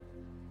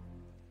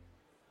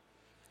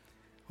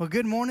Well,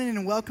 good morning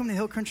and welcome to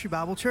Hill Country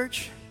Bible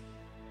Church.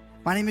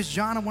 My name is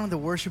John. I'm one of the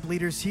worship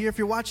leaders here. If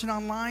you're watching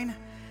online,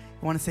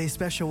 I want to say a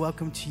special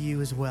welcome to you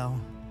as well.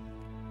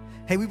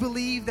 Hey, we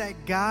believe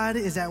that God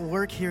is at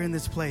work here in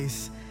this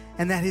place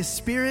and that His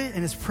Spirit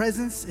and His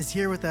presence is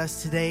here with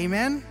us today.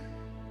 Amen?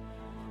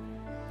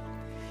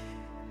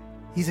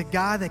 He's a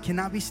God that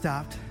cannot be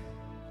stopped.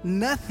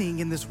 Nothing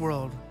in this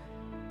world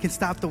can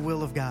stop the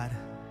will of God.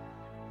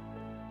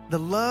 The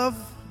love,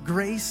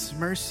 grace,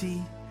 mercy,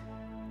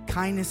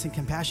 kindness, and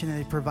compassion that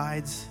He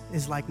provides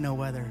is like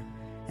no other.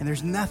 And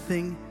there's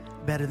nothing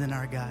better than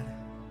our God.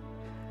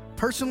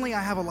 Personally,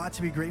 I have a lot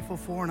to be grateful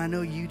for, and I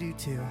know you do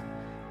too.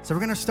 So we're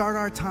going to start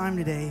our time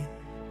today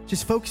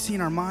just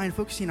focusing our mind,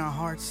 focusing our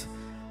hearts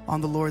on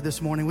the Lord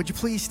this morning. Would you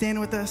please stand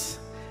with us?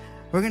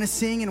 We're going to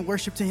sing and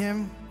worship to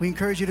Him. We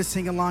encourage you to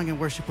sing along and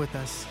worship with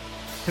us.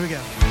 Here we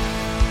go.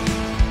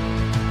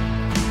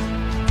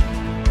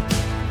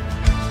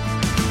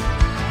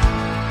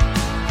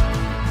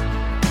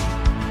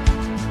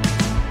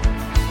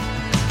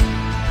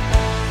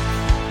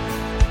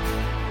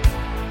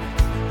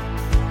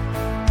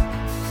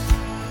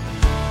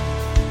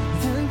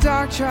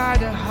 Try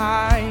to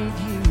hide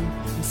you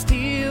and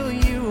steal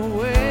you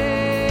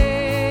away,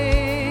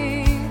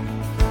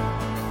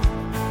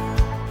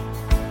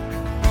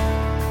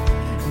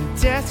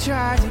 and death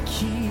tried to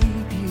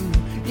keep you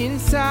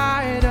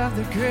inside of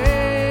the grave.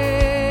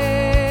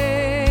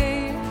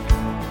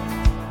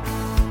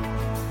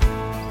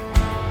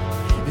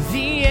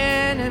 The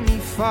enemy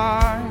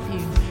fought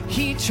you,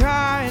 he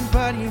tried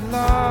but he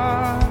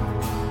lost.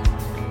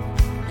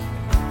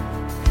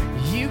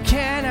 You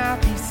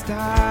cannot be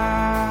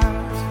stopped.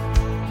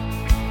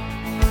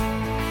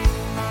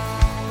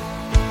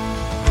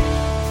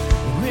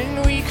 When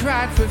we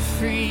cried for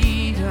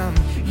freedom,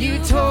 you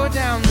tore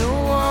down the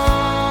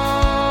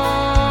walls.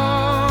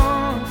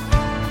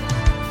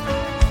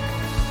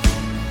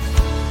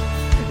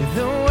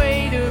 The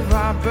weight of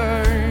our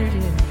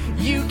burden,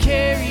 you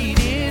carried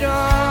it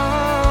all.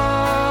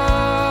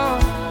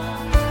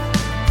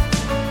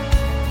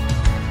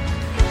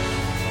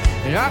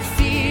 And our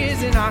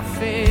fears and our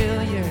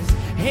failures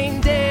hang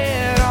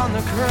dead on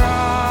the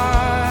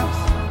cross.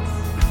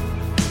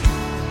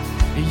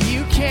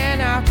 You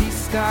cannot be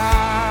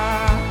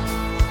stopped.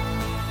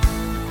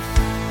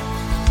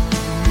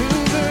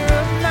 Mover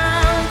of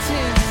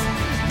mountains,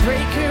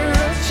 breaker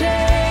of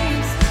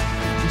chains,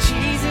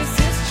 Jesus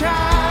has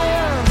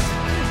triumphed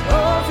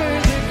over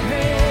the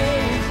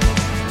grave.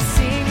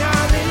 Sing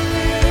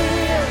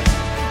hallelujah,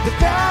 the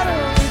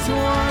battle is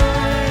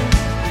won.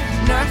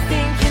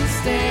 Nothing can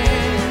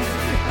stand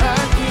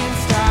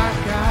against our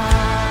God.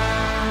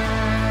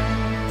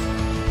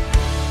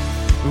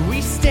 We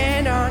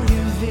stand on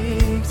your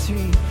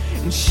victory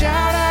and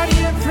shout out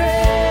your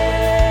praise.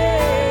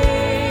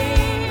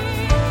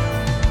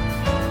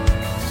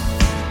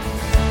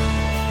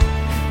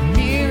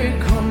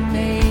 Miracle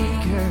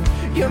maker,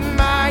 you're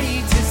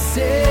mighty to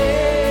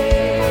save.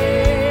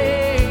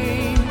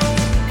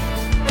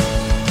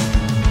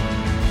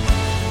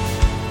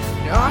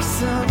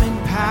 Awesome in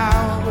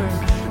power,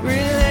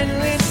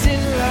 relentless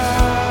in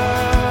love.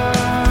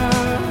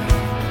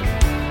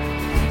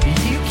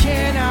 You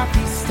cannot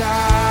be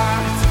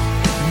stopped.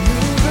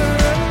 Mover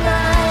of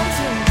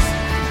mountains,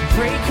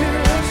 breaker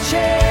of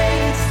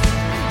chains,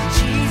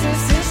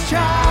 Jesus has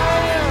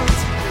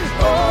triumphed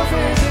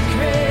over the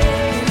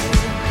grave.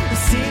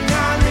 Sing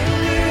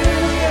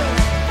hallelujah,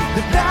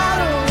 the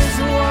battle is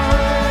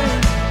won.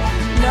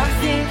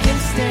 Nothing can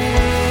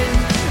stand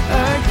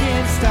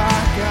against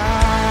our God.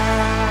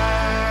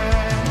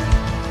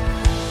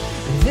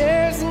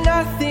 There's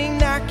nothing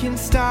that can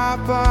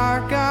stop our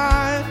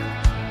God.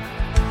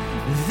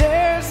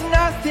 There's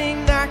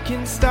nothing that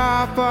can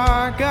stop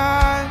our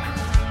God.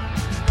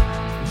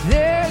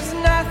 There's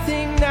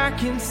nothing that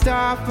can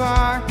stop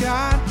our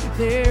God.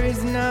 There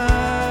is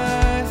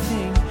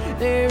nothing.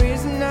 There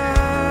is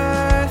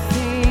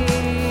nothing.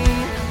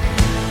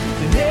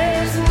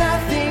 There's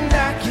nothing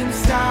that can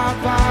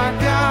stop our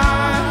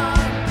God.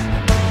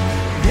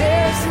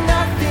 There's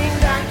nothing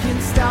that can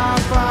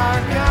stop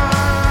our God.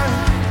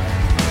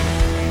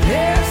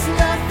 There's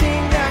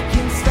nothing that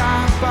can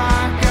stop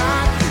our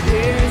God.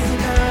 There's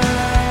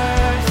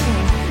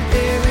nothing.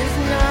 There is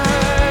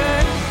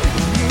none.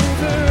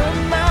 Mover of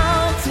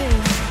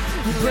mountains,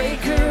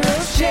 breaker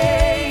of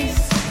chains,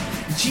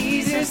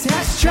 Jesus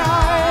has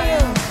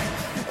triumphed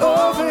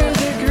over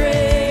the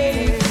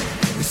grave.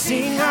 We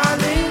sing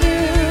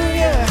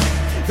hallelujah,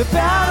 the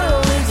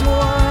battle is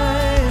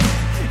won.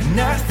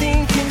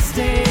 Nothing can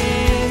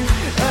stand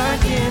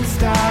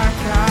against our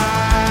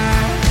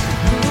God.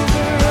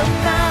 Mover of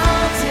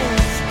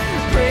mountains,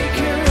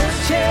 breaker of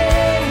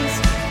chains,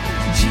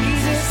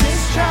 Jesus has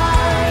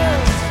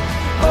triumphed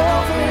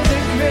over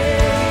the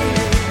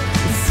grave.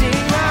 We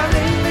sing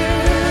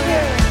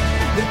hallelujah,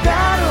 the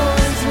battle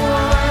is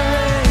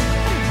won.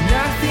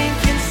 Nothing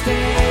can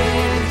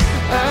stand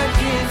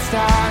against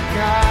our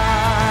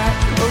God.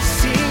 Oh,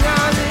 sing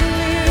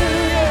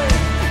hallelujah,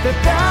 the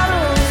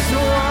battle is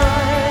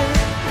won.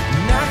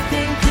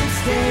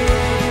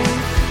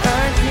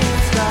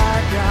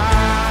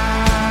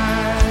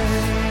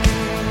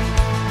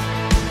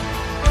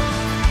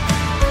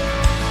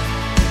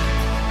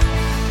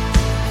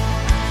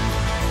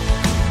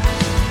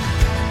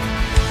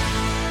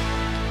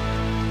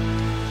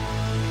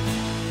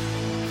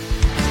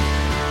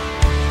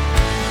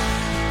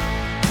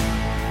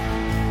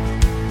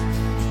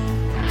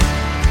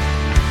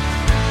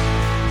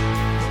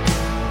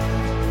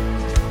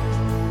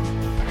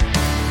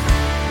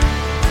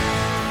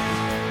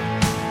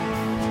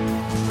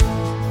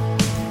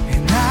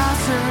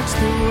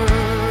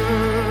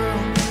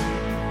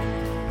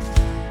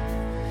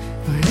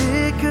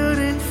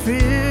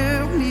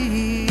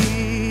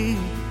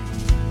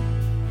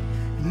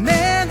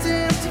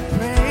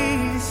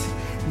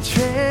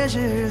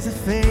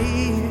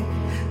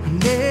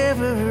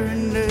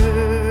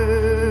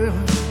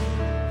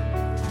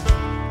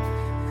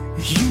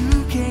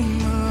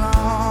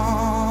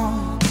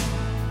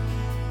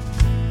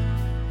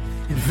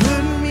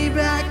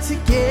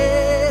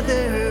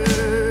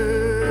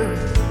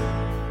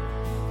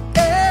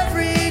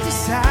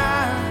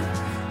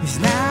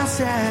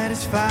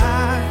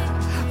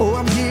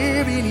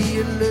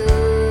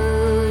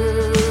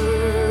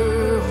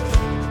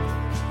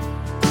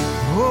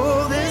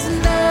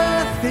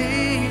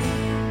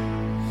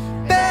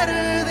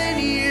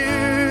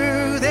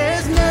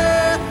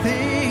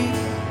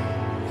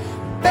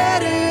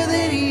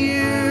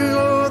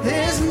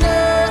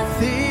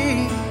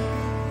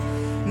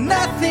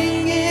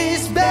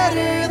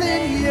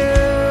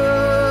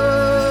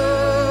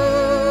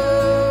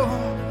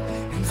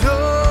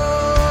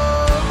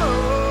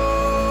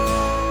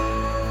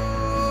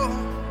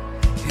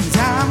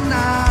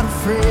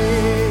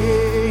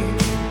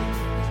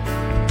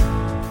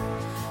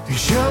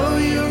 show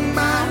you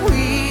my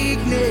weakness,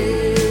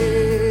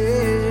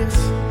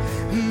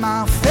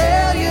 my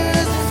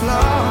failures and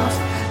flaws.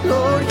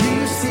 Lord,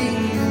 you see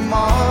them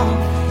all,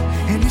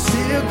 and you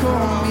still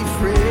call me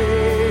friend.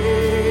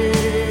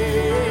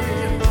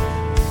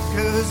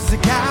 'Cause the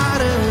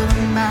God of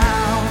the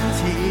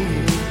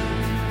mountain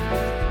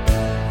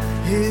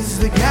is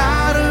the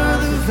God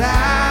of the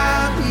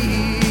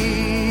valley.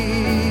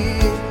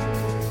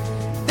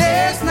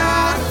 There's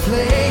not a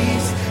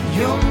place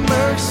your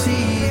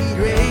mercy and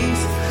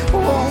grace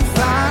won't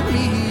find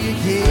me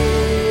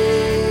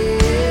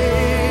again.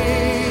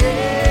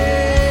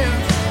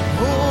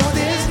 Oh,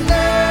 there's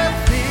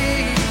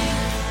nothing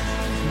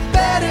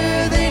better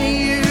than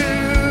you.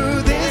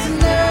 There's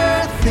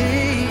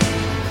nothing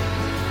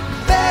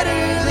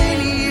better than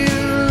you,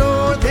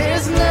 Lord.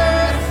 There's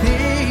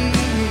nothing,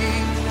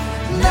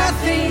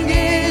 nothing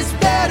is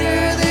better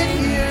than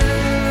you.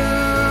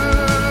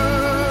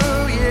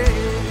 Yeah.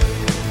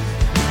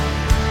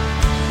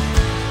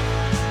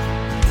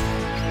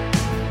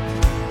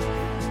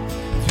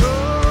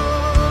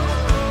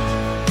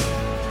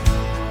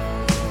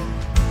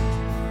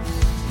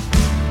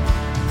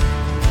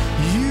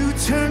 You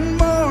turn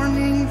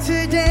mourning to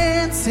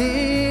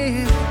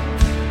dancing.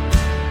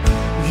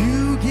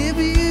 You give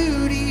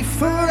beauty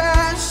for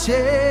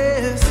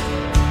ashes.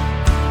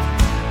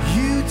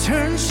 You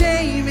turn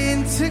shame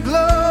into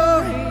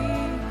glory.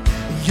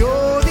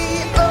 You're the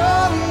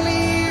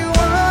only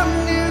one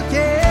who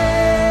can.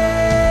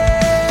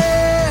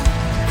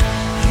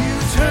 You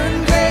turn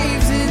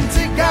graves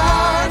into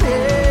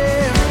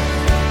gardens.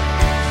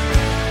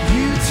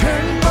 You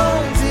turn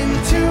bones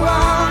into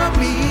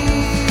armies.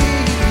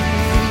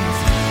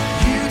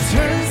 You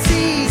turn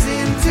seas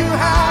into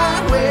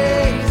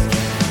highways.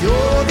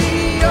 You're the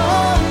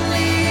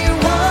only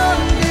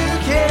one who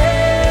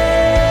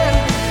can.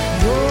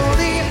 You're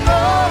the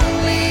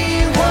only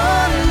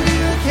one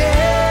who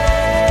can.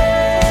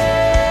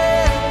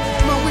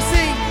 Come on, we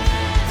sing.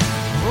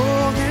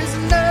 Oh, there's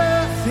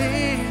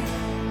nothing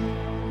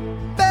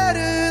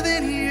better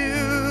than you.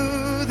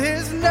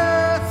 There's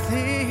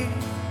nothing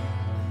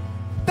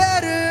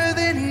better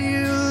than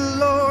you,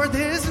 Lord.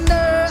 There's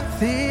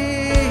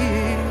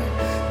nothing,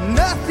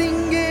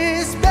 nothing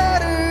is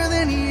better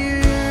than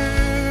you.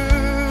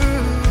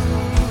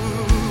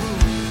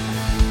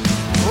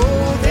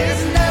 Oh,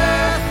 there's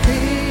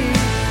nothing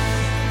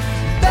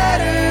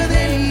better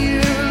than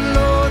you,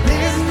 Lord.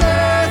 There's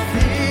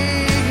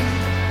nothing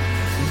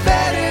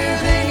better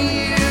than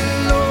you,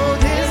 Lord.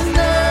 There's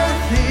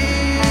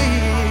nothing,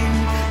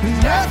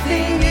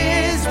 nothing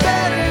is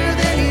better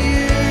than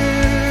you.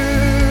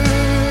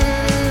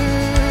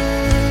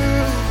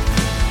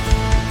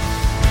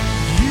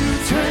 You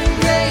turn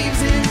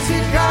graves into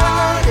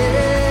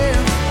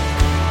gardens.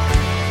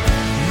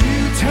 You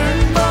turn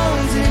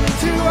bones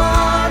into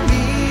armies.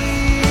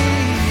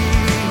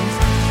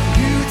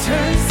 You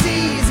turn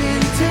seas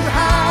into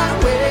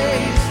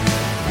highways.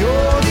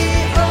 You're the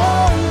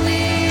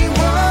only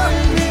one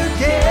who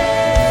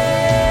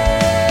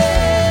can.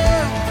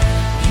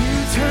 You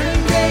turn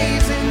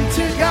graves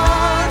into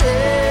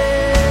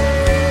gardens.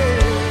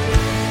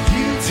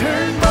 You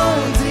turn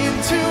bones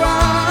into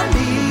armies.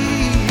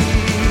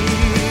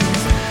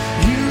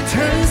 You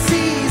turn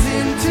seas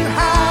into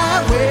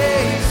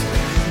highways.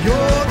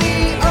 You're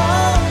the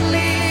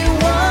only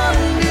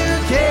one who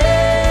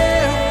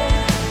can.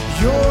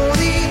 You're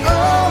the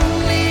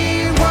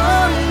only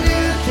one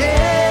who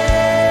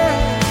can.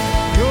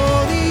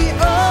 You're the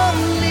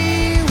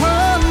only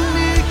one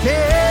who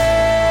can.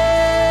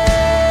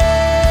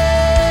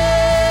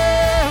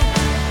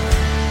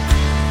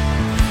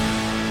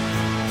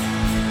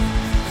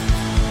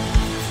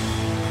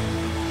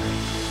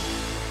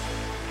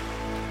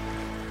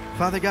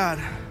 Father God,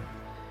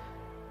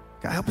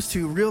 help us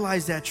to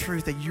realize that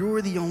truth, that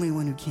you're the only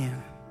one who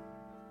can.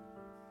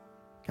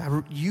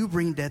 God, you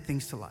bring dead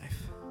things to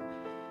life.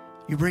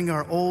 You bring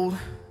our old,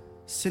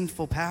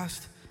 sinful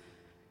past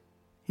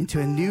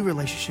into a new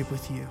relationship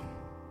with you,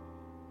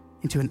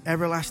 into an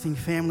everlasting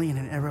family and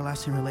an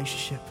everlasting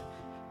relationship.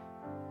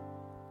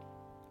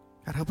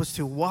 God, help us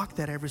to walk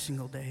that every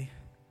single day.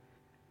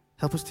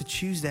 Help us to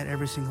choose that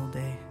every single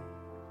day.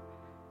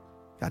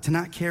 God, to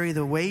not carry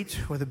the weight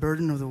or the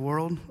burden of the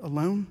world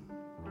alone,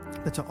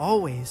 but to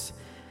always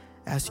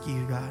ask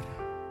you, God,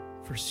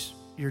 for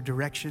your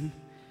direction,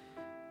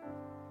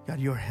 God,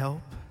 your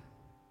help.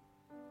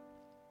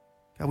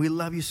 God, we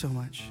love you so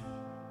much.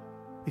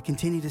 We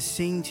continue to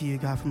sing to you,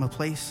 God, from a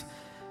place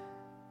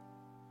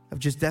of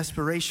just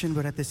desperation,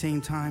 but at the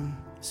same time,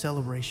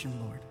 celebration,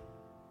 Lord.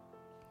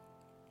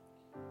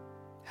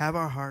 Have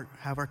our heart,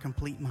 have our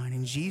complete mind.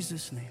 In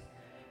Jesus' name,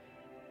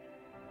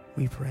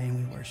 we pray and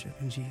we worship.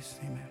 In Jesus'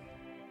 name, amen.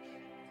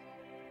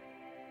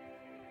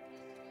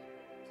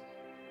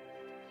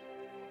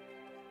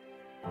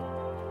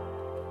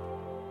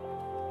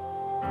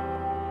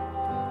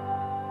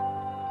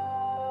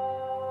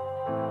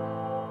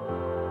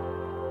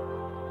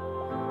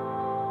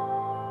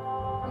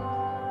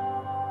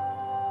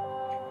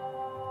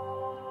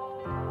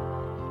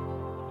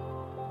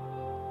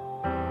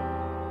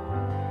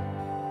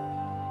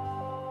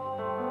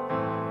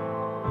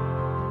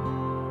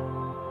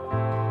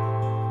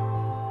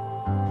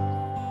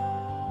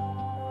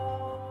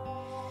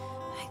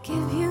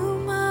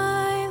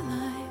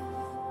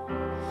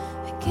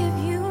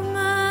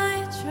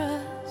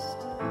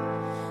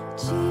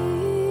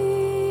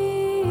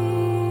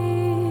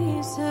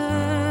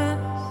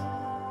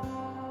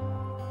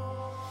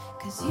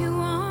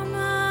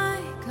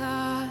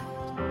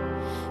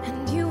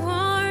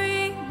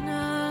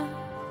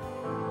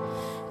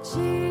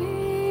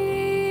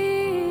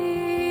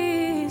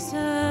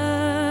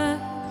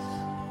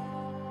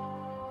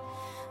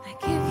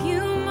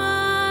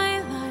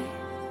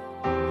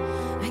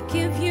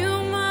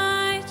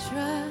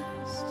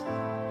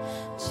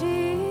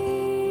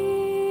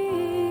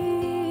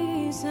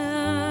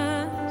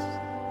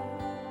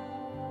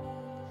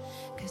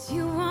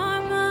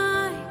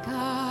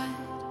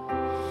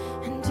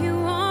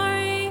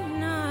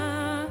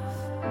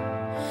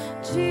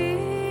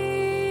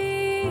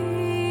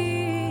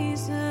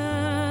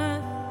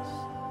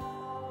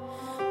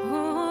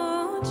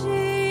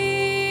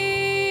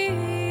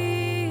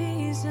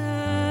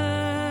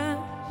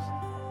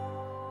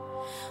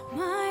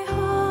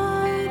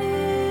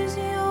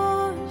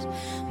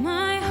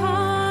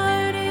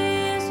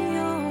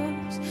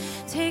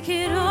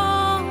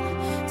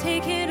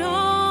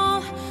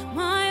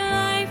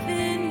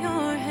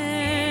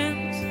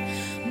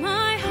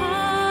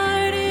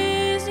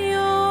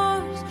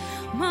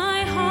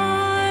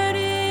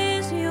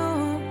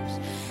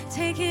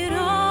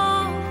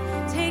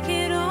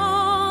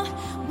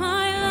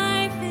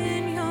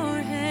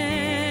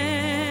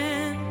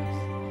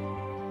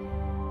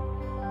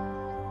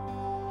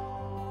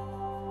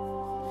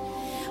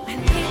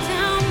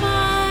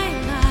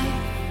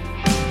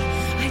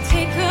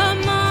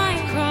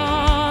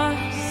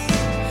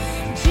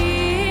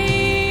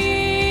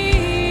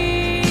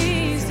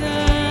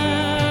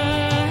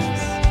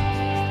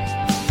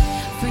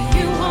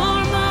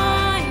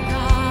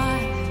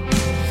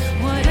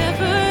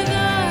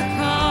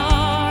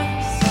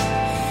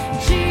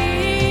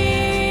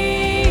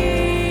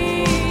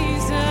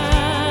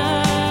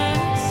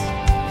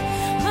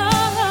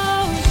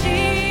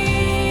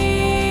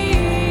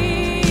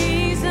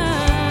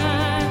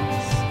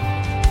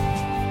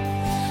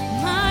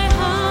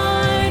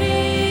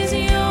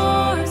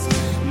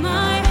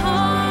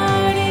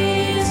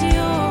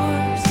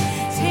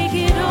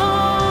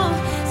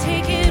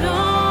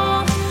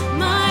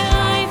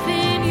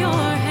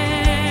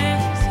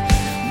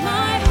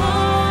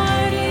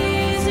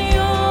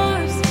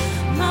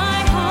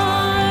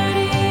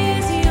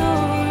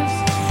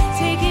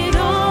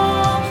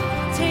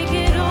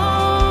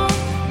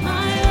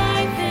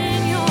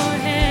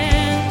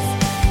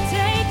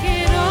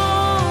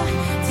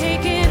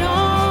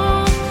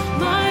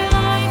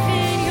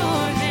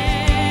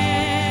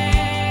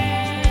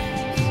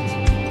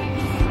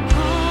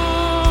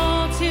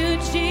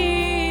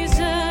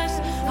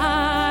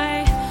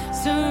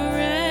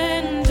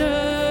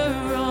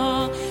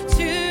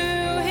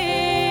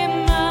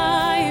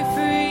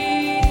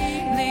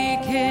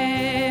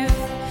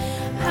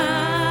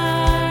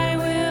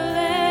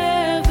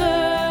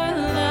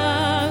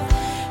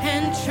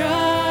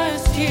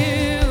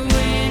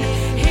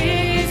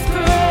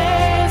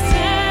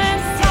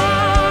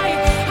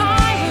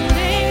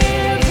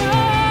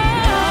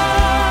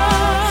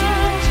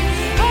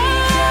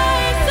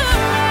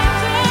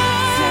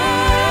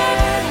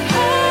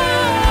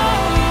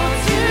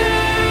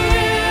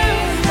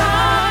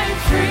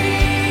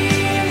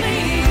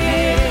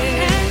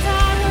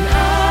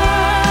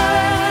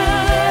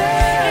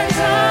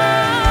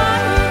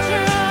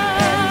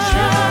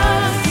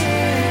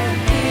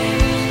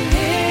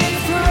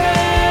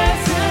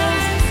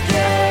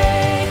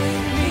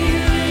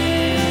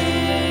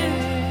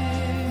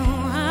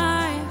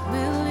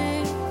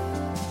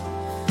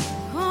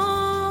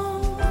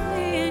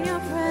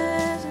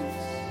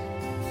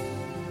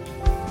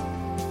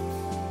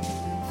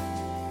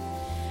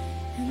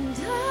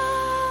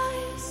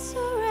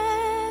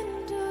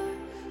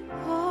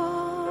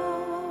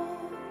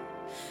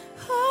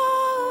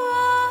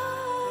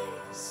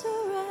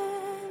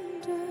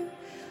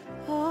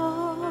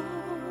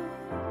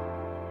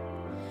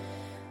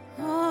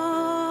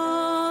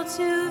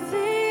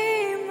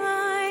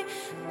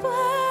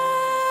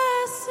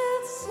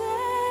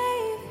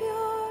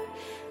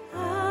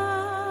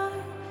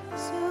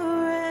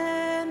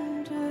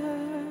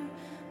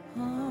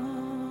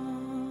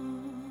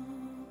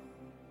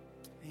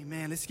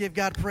 Let's give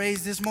God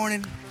praise this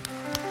morning.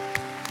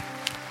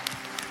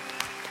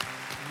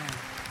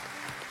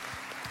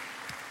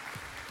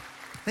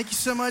 Thank you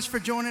so much for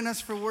joining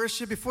us for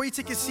worship. Before you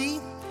take a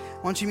seat,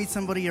 why don't you meet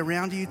somebody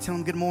around you, tell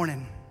them good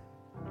morning.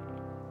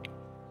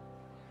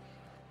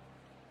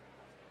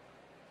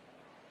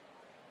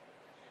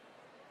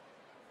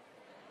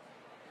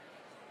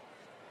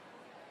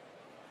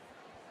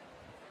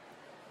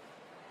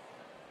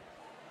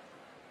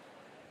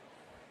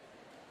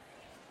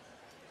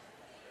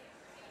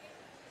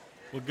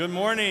 Well, good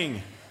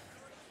morning.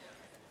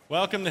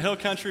 Welcome to Hill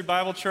Country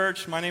Bible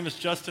Church. My name is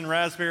Justin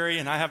Raspberry,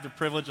 and I have the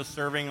privilege of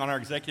serving on our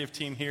executive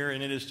team here,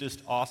 and it is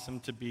just awesome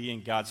to be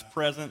in God's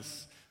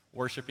presence,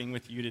 worshiping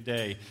with you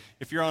today.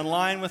 If you're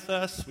online with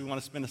us, we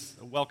want to spend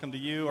a welcome to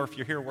you, or if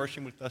you're here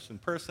worshiping with us in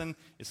person,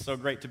 it's so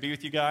great to be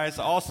with you guys.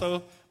 I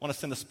also want to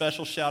send a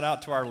special shout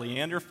out to our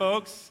Leander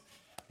folks.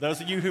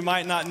 Those of you who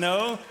might not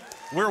know,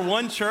 we're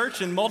one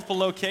church in multiple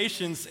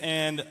locations,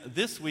 and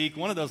this week,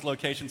 one of those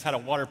locations had a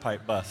water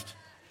pipe bust.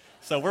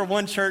 So we're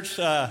one church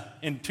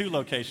in 2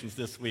 locations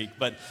this week,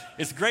 but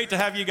it's great to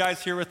have you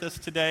guys here with us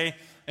today.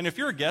 And if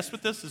you're a guest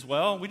with us as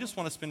well, we just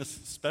want to spend a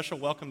special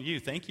welcome to you.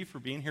 Thank you for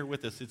being here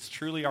with us. It's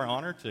truly our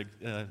honor to,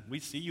 we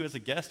see you as a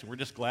guest, and we're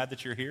just glad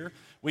that you're here.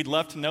 We'd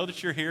love to know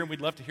that you're here, and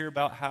we'd love to hear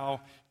about how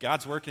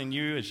God's working in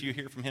you as you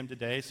hear from him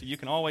today. So you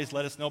can always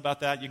let us know about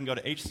that. You can go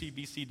to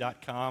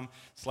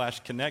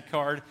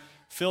hcbc.com/connectcard,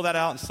 fill that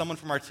out, and someone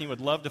from our team would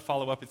love to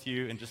follow up with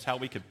you and just how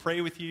we could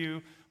pray with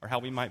you or how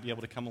we might be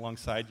able to come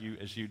alongside you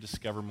as you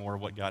discover more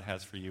of what God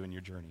has for you in your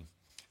journey.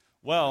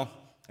 Well,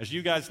 as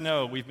you guys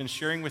know, we've been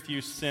sharing with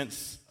you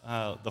since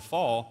the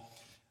fall.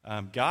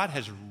 God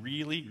has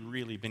really,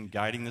 really been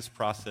guiding this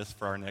process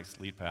for our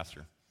next lead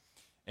pastor.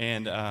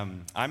 And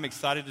I'm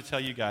excited to tell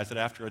you guys that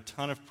after a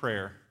ton of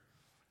prayer,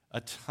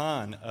 a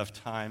ton of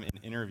time in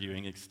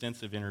interviewing,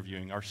 extensive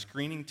interviewing, our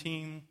screening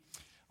team,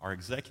 our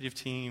executive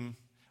team,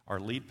 our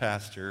lead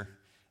pastor,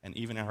 and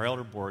even our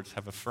elder boards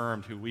have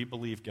affirmed who we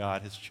believe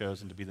God has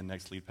chosen to be the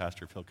next lead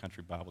pastor of Hill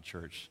Country Bible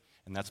Church,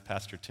 and that's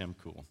Pastor Tim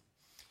Cool.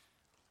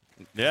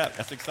 Yeah,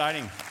 that's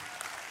exciting.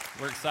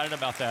 We're excited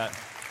about that.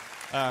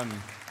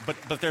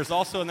 But there's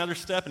also another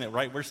step in it,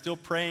 right? We're still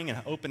praying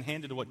and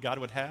open-handed to what God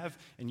would have,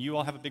 and you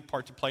all have a big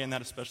part to play in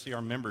that, especially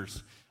our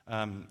members.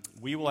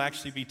 We will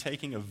actually be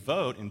taking a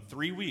vote in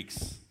 3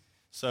 weeks.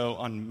 So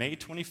on May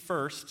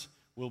 21st,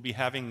 we'll be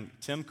having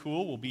Tim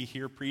Cool will be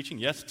here preaching.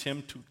 Yes,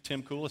 Tim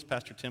Cool, as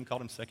Pastor Tim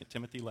called him 2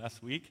 Timothy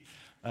last week.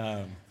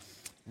 He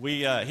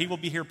will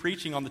be here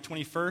preaching on the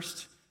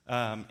 21st.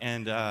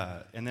 And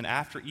then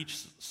after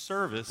each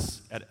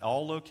service, at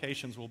all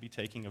locations, we'll be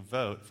taking a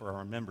vote for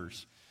our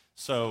members.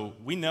 So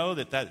we know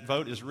that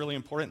vote is really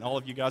important, and all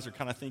of you guys are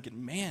kind of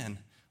thinking, man,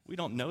 we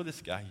don't know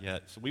this guy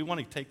yet. So we want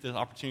to take the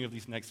opportunity of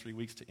these next 3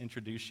 weeks to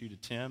introduce you to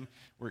Tim.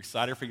 We're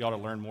excited for y'all to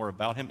learn more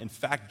about him. In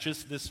fact,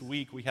 just this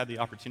week, we had the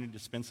opportunity to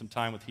spend some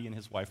time with he and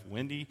his wife,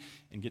 Wendy,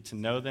 and get to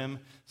know them.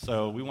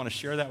 So we want to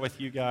share that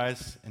with you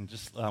guys, and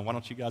just why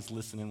don't you guys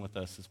listen in with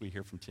us as we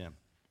hear from Tim.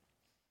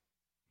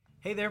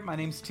 Hey there, my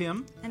name's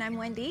Tim. And I'm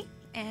Wendy,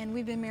 and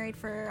we've been married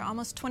for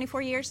almost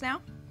 24 years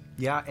now.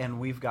 Yeah, and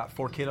we've got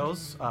 4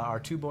 kiddos. Our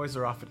 2 boys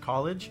are off at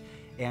college,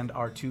 and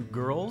our 2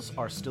 girls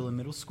are still in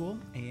middle school,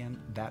 and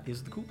that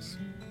is the Cools.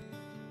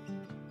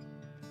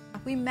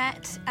 We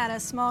met at a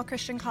small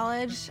Christian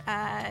college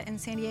in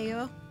San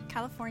Diego,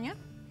 California.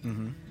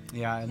 Mm-hmm.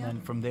 Yeah, and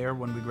then from there,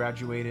 when we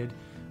graduated,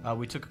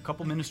 we took a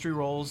couple ministry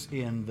roles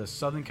in the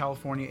Southern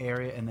California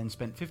area, and then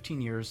spent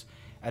 15 years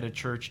at a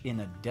church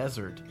in a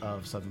desert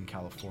of Southern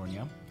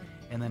California.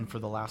 And then for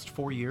the last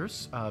 4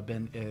 years,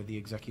 been the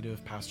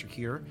executive pastor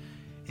here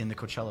in the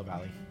Coachella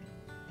Valley.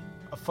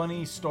 A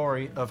funny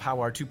story of how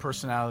our 2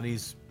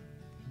 personalities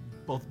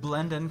both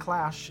blend and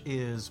clash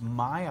is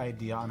my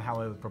idea on how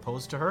I would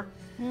propose to her.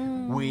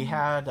 We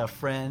had a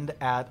friend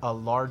at a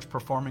large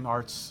performing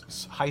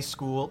arts high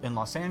school in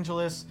Los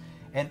Angeles,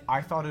 and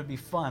I thought it would be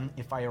fun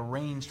if I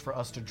arranged for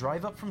us to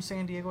drive up from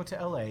San Diego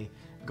to LA,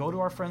 go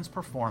to our friend's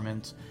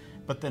performance,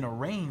 but then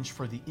arrange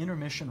for the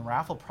intermission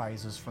raffle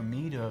prizes for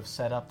me to have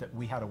set up that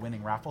we had a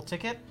winning raffle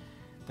ticket,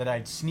 that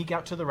I'd sneak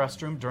out to the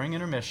restroom during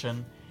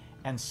intermission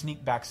and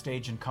sneak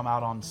backstage and come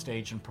out on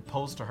stage and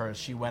propose to her as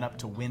she went up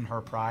to win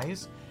her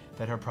prize,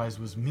 that her prize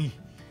was me.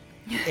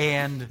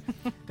 And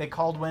they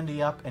called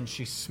Wendy up, and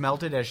she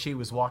smelt it as she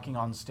was walking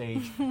on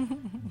stage.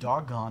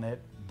 Doggone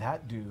it,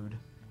 that dude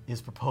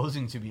is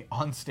proposing to me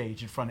on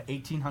stage in front of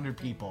 1,800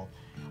 people.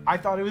 I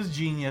thought it was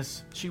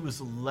genius. She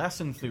was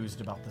less enthused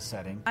about the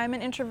setting. I'm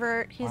an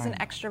introvert. He's an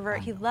extrovert.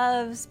 He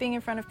loves being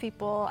in front of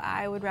people.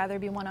 I would rather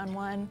be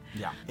one-on-one.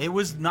 Yeah. It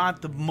was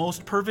not the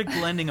most perfect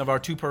blending of our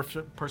 2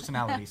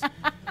 personalities.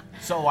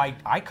 So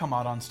I come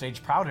out on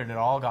stage proud of it. It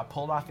all got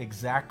pulled off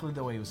exactly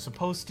the way it was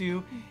supposed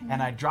to. Mm-hmm.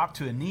 And I drop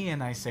to a knee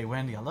and I say,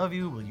 Wendy, I love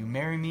you. Will you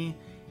marry me?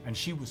 And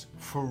she was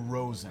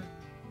frozen.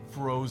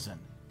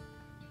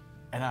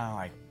 And I'm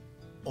like,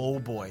 oh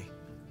boy.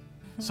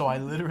 So I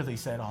literally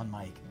said on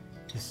mic,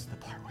 this is the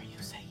part where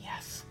you say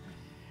yes.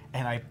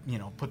 And I,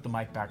 put the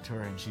mic back to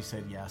her, and she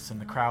said yes, and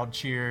the crowd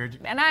cheered.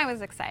 And I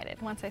was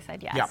excited once I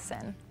said yes,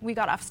 and we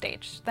got off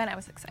stage. Then I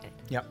was excited.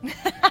 Yep.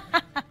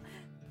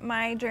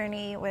 My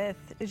journey with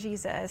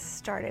Jesus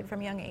started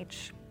from a young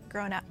age,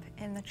 growing up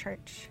in the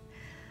church.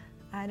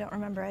 I don't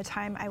remember a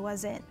time I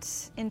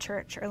wasn't in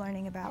church or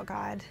learning about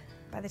God.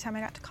 By the time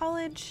I got to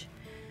college,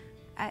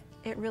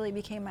 it really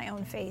became my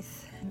own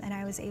faith, and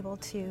I was able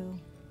to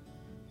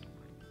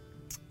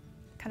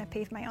kind of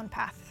pave my own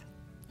path.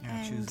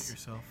 Yeah, choose it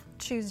yourself.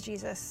 Choose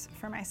Jesus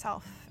for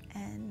myself,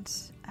 and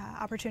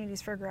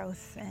opportunities for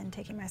growth, and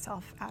taking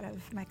myself out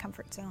of my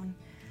comfort zone,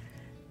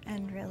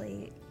 and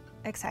really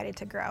excited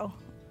to grow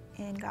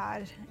in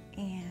God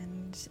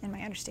and in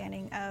my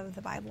understanding of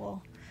the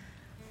Bible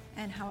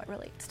and how it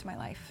relates to my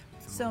life.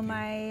 So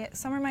my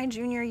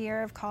junior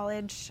year of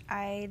college,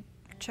 I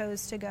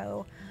chose to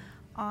go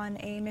on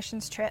a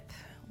missions trip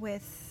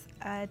with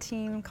a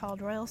team called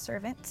Royal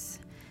Servants.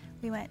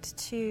 We went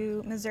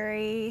to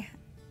Missouri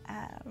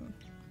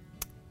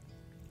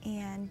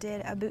and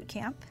did a boot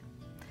camp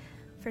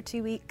for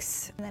 2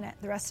 weeks. And then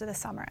the rest of the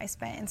summer I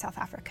spent in South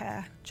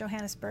Africa,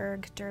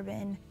 Johannesburg,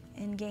 Durban,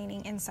 and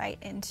gaining insight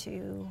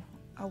into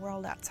a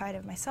world outside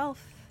of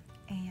myself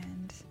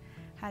and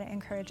how to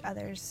encourage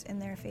others in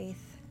their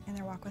faith, in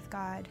their walk with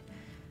God.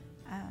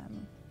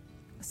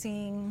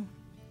 Seeing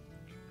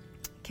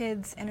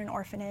kids in an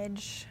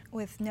orphanage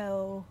with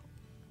no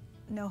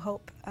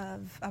hope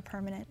of a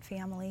permanent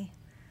family.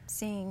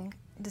 Seeing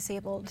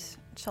disabled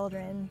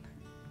children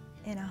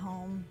in a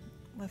home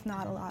with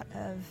not a lot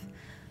of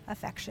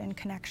affection,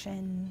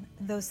 connection.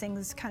 Those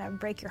things kind of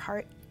break your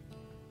heart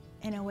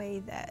in a way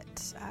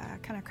that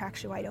kind of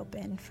cracks you wide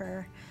open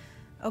for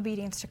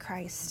obedience to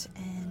Christ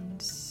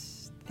and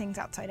things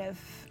outside of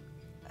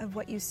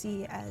what you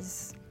see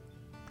as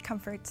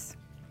comforts.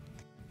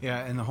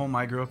 Yeah, and the home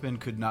I grew up in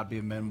could not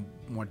be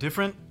more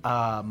different.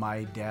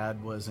 My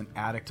dad was an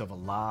addict of a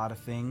lot of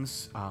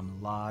things, a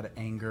lot of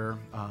anger,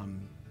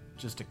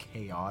 just a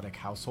chaotic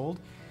household.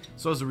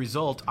 So as a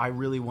result, I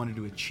really wanted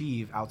to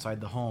achieve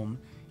outside the home,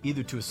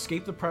 either to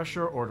escape the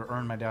pressure or to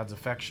earn my dad's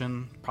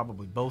affection,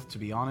 probably both, to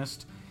be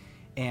honest.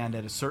 And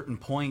at a certain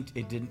point,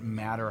 it didn't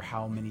matter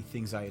how many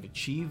things I had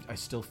achieved. I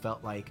still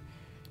felt like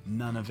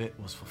none of it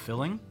was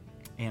fulfilling.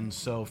 And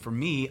so for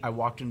me, I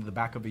walked into the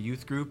back of a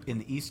youth group in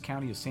the East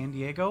County of San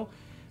Diego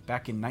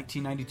back in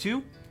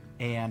 1992,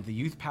 and the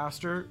youth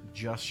pastor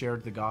just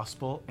shared the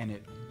gospel, and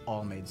it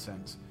all made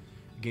sense.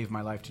 I gave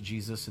my life to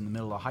Jesus in the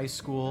middle of high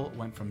school,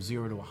 went from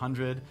 0 to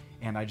 100,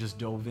 and I just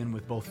dove in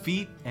with both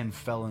feet and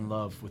fell in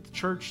love with the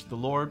church, the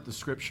Lord, the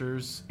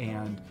scriptures,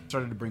 and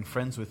started to bring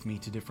friends with me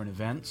to different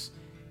events.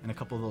 And a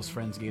couple of those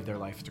friends gave their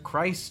life to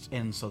Christ,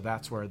 and so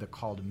that's where the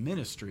call to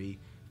ministry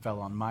fell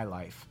on my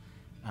life.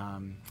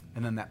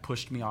 And then that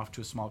pushed me off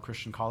to a small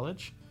Christian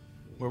college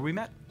where we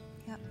met.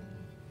 Yep.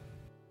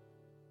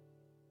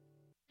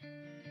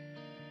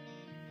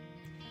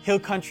 Hill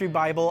Country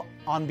Bible,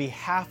 on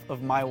behalf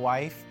of my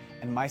wife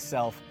and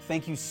myself,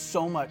 thank you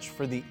so much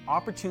for the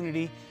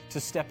opportunity to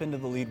step into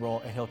the lead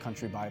role at Hill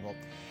Country Bible.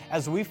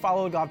 As we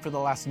followed God for the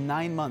last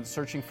 9 months,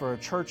 searching for a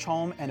church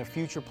home and a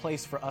future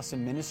place for us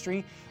in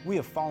ministry, we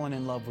have fallen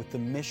in love with the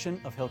mission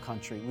of Hill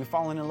Country. We've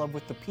fallen in love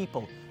with the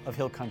people of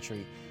Hill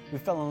Country. We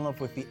fell in love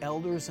with the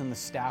elders and the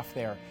staff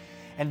there.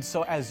 And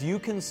so as you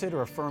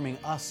consider affirming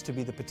us to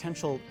be the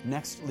potential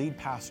next lead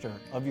pastor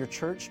of your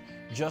church,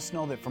 just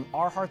know that from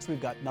our hearts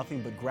we've got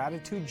nothing but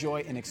gratitude,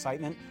 joy, and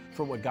excitement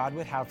for what God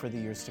would have for the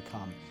years to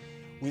come.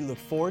 We look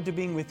forward to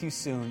being with you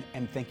soon,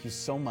 and thank you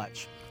so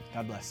much.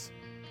 God bless.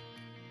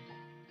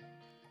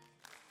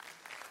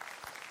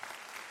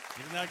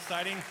 Isn't that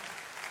exciting?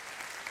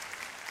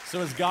 So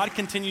as God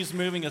continues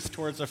moving us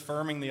towards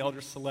affirming the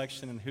elder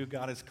selection and who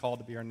God has called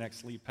to be our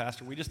next lead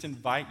pastor, we just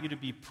invite you to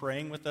be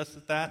praying with us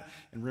at that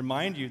and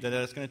remind you that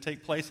it's going to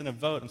take place in a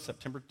vote on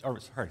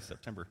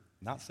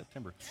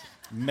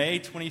May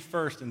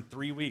 21st in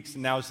 3 weeks.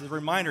 And now as a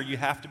reminder, you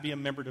have to be a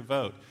member to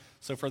vote.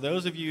 So for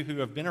those of you who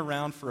have been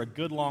around for a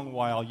good long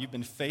while, you've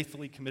been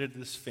faithfully committed to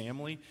this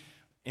family,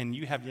 and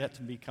you have yet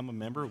to become a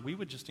member, we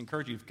would just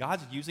encourage you, if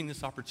God's using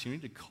this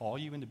opportunity to call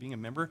you into being a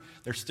member,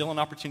 there's still an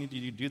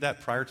opportunity to do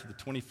that prior to the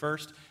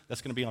 21st.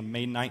 That's going to be on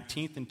May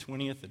 19th and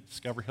 20th at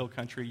Discover Hill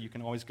Country. You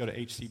can always go to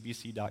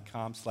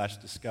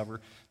hcbc.com/discover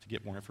to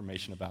get more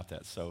information about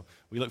that. So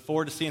we look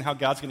forward to seeing how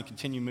God's going to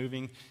continue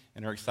moving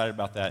and are excited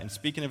about that. And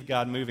speaking of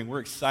God moving,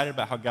 we're excited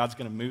about how God's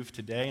going to move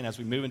today. And as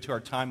we move into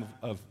our time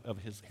of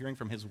his hearing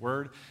from his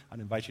word, I'd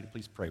invite you to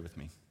please pray with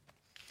me.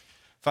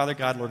 Father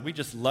God, Lord, we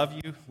just love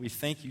you. We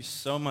thank you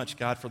so much,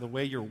 God, for the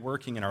way you're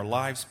working in our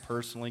lives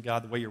personally,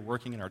 God, the way you're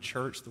working in our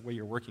church, the way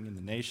you're working in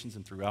the nations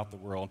and throughout the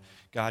world.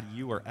 God,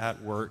 you are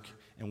at work,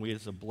 and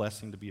it's a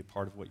blessing to be a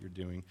part of what you're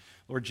doing.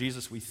 Lord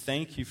Jesus, we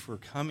thank you for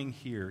coming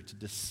here to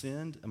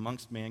descend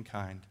amongst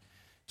mankind,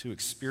 to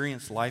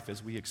experience life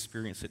as we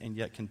experience it, and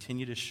yet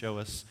continue to show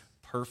us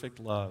perfect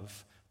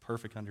love,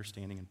 perfect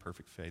understanding, and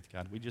perfect faith,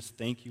 God. We just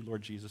thank you,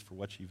 Lord Jesus, for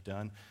what you've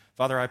done.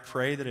 Father, I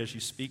pray that as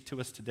you speak to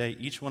us today,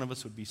 each one of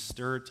us would be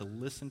stirred to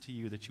listen to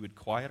you, that you would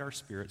quiet our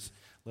spirits.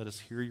 Let us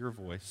hear your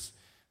voice.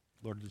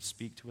 Lord, to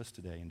speak to us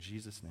today. In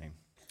Jesus' name,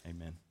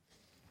 amen.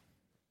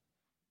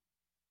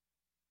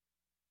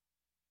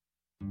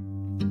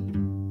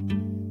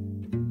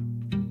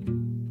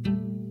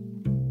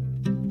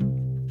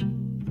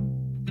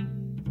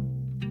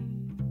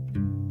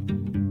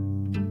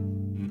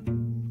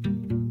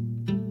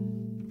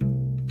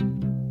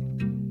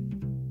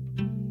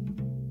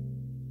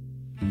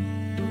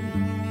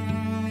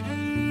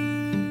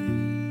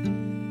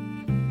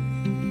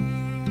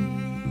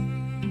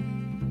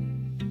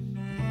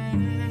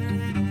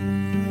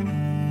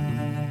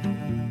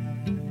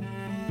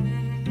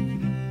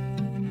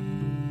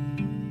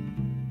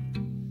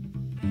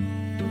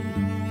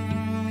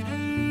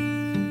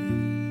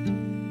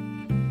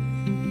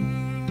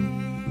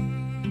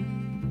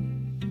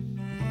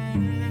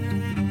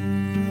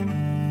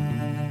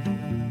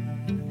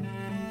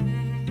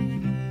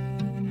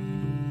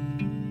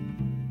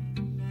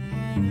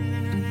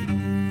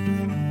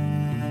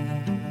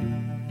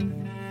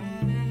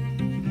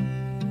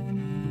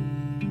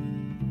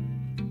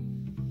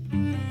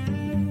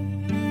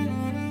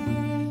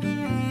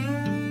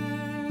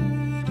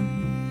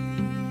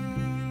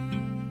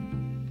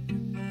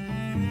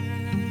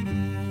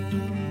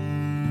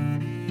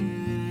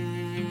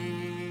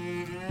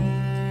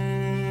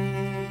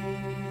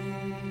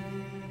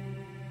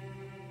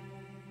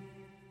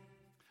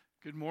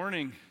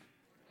 morning.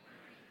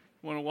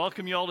 I want to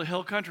welcome you all to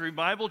Hill Country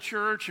Bible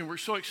Church, and we're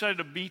so excited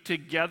to be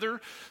together.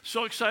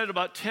 So excited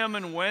about Tim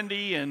and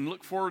Wendy, and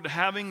look forward to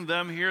having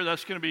them here.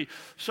 That's going to be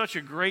such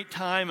a great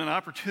time and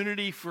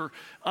opportunity for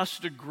us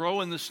to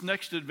grow in this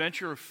next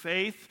adventure of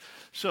faith.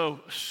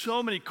 So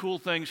many cool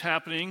things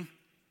happening.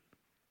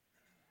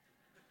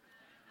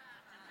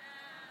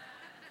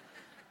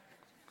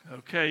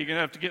 Okay, you're going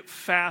to have to get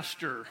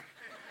faster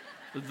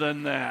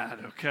than that,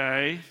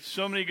 okay?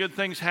 So many good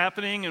things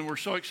happening, and we're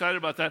so excited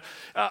about that.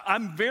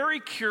 I'm very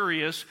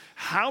curious,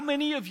 how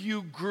many of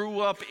you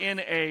grew up in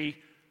a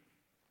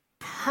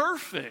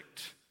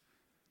perfect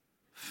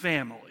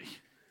family?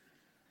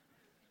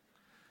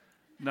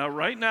 Now,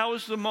 right now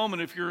is the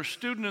moment, if you're a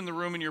student in the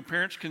room and your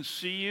parents can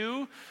see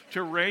you,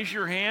 to raise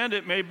your hand.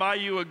 It may buy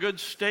you a good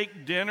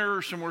steak dinner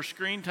or some more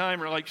screen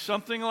time or like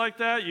something like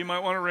that. You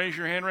might want to raise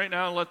your hand right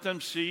now and let them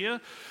see you.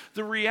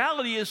 The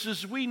reality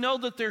is we know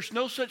that there's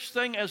no such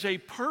thing as a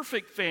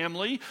perfect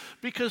family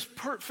because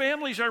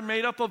families are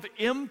made up of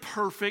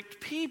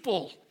imperfect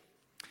people.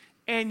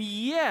 And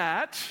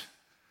yet,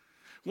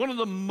 one of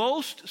the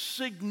most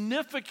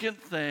significant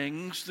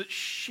things that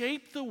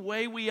shape the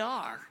way we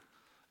are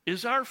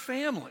is our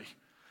family.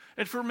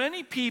 And for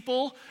many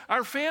people,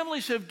 our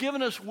families have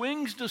given us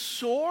wings to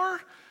soar.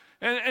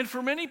 And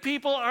for many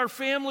people, our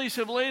families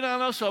have laid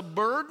on us a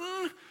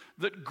burden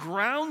that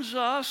grounds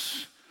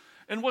us.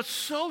 And what's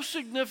so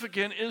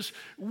significant is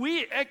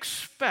we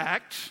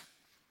expect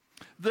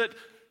that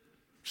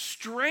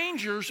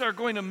strangers are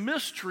going to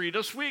mistreat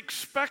us. We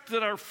expect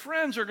that our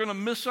friends are going to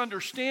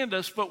misunderstand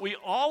us, but we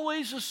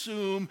always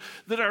assume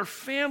that our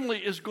family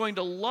is going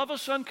to love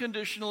us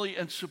unconditionally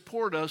and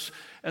support us.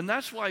 And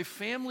that's why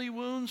family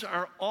wounds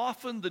are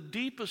often the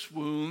deepest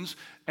wounds,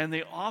 and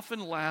they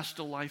often last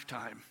a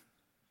lifetime.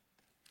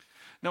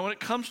 Now, when it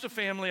comes to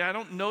family, I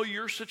don't know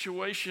your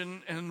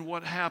situation and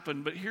what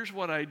happened, but here's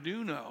what I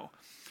do know.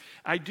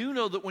 I do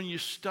know that when you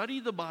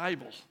study the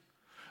Bible,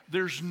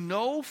 there's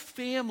no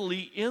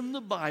family in the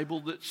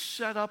Bible that's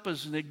set up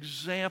as an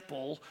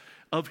example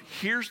of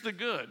here's the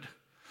good.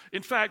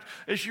 In fact,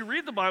 as you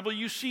read the Bible,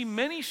 you see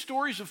many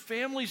stories of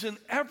families, and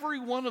every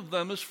one of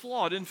them is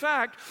flawed. In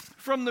fact,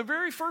 from the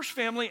very first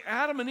family,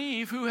 Adam and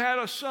Eve, who had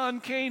a son,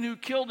 Cain, who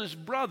killed his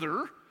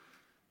brother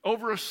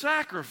over a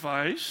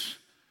sacrifice,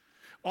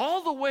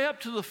 all the way up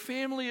to the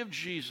family of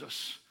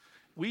Jesus,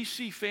 we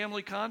see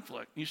family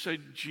conflict. You say,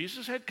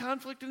 Jesus had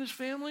conflict in his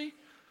family?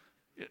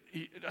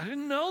 I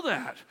didn't know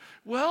that.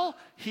 Well,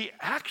 he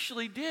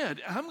actually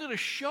did. I'm going to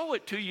show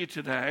it to you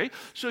today.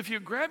 So if you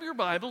grab your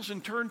Bibles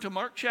and turn to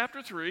Mark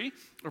chapter 3,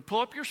 or pull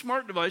up your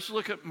smart device,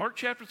 look at Mark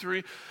chapter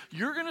 3,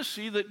 you're going to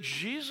see that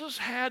Jesus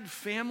had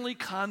family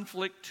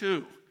conflict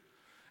too.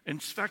 In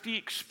fact, he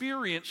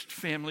experienced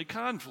family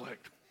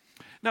conflict.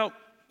 Now,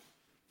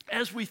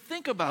 as we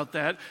think about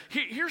that,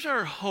 here's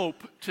our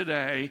hope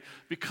today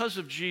because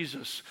of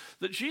Jesus,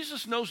 that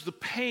Jesus knows the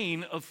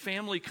pain of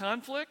family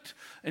conflict,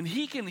 and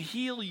he can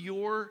heal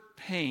your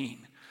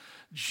pain.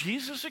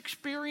 Jesus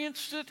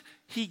experienced it.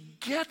 He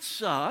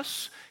gets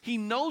us. He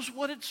knows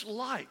what it's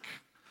like.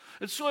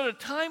 And so at a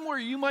time where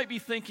you might be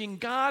thinking,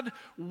 God,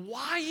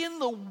 why in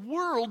the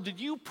world did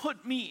you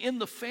put me in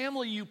the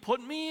family you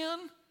put me in?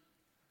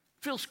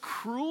 It feels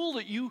cruel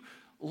that you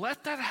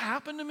let that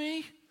happen to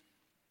me.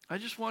 I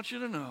just want you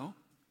to know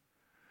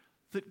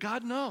that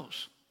God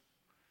knows,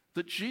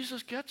 that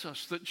Jesus gets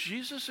us, that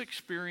Jesus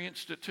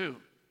experienced it too.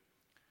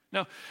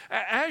 Now,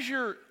 as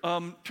you're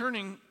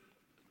turning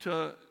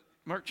to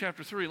Mark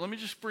chapter 3, let me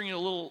just bring you a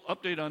little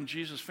update on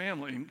Jesus'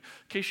 family, in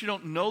case you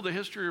don't know the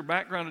history or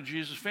background of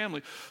Jesus'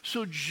 family.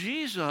 So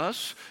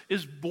Jesus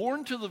is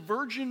born to the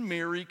Virgin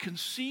Mary,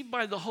 conceived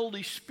by the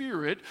Holy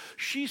Spirit.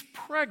 She's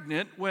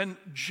pregnant when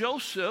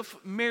Joseph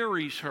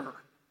marries her.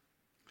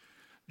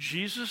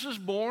 Jesus is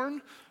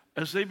born.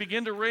 As they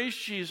begin to raise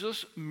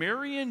Jesus,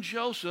 Mary and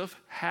Joseph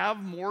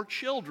have more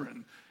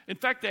children. In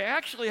fact, they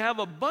actually have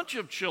a bunch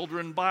of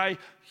children by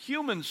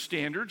human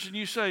standards. And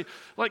you say,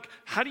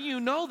 how do you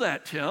know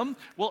that, Tim?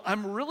 Well,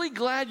 I'm really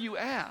glad you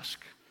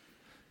asked,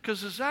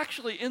 because it's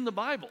actually in the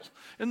Bible.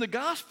 In the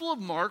Gospel of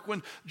Mark,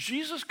 when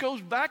Jesus goes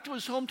back to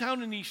his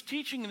hometown and he's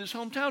teaching in his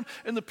hometown,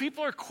 and the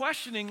people are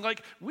questioning,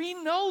 we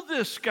know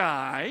this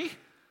guy.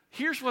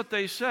 Here's what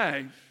they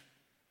say.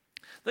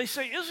 They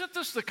say, isn't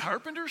this the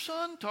carpenter's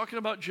son? Talking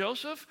about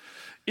Joseph.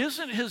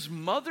 Isn't his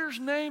mother's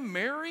name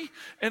Mary?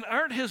 And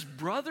aren't his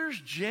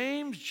brothers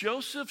James,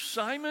 Joseph,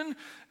 Simon,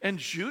 and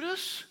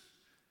Judas?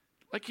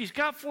 He's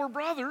got 4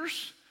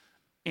 brothers.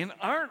 And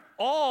aren't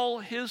all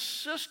his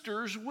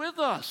sisters with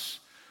us?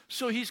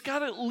 So he's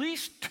got at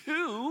least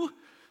 2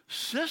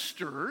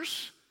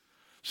 sisters.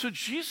 So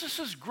Jesus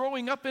is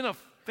growing up in a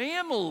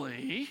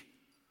family.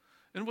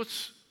 And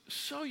what's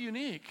so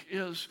unique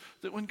is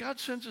that when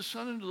God sends his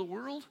son into the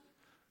world,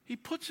 he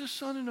puts his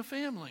son in a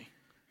family,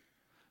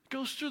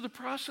 goes through the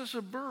process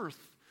of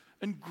birth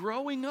and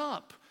growing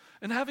up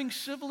and having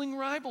sibling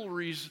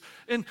rivalries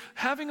and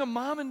having a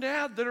mom and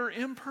dad that are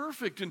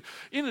imperfect. And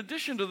in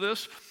addition to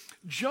this,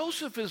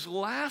 Joseph is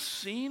last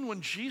seen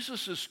when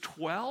Jesus is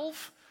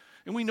 12.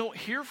 And we don't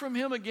hear from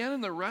him again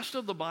in the rest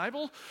of the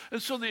Bible.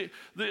 And so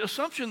the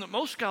assumption that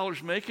most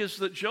scholars make is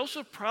that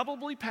Joseph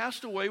probably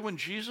passed away when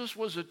Jesus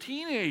was a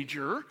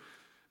teenager,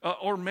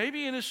 or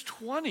maybe in his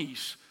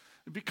 20s.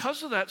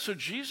 Because of that, so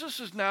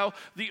Jesus is now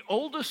the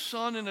oldest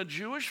son in a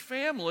Jewish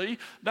family.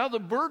 Now the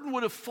burden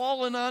would have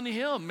fallen on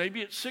him,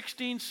 maybe at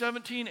 16,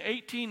 17,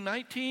 18,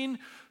 19,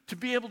 to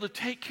be able to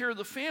take care of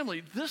the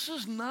family. This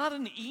is not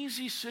an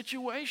easy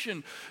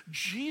situation.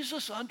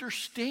 Jesus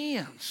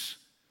understands.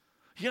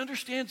 He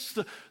understands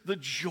the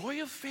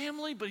joy of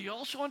family, but he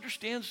also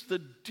understands the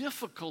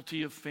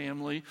difficulty of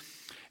family.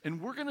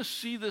 And we're going to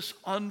see this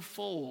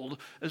unfold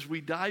as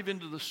we dive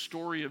into the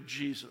story of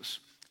Jesus.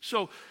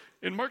 So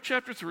in Mark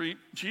chapter 3,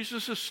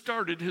 Jesus has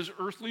started his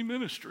earthly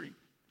ministry.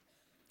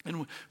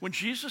 And when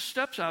Jesus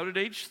steps out at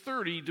age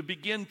 30 to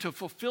begin to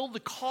fulfill the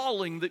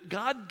calling that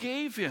God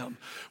gave him,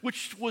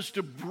 which was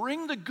to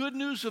bring the good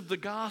news of the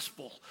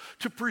gospel,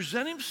 to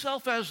present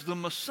himself as the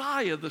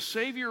Messiah, the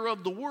Savior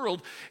of the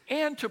world,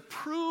 and to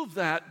prove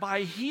that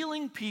by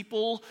healing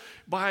people,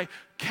 by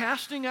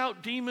casting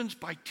out demons,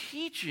 by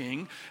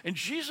teaching, and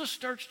Jesus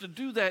starts to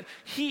do that,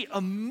 he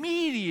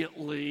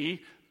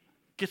immediately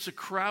gets a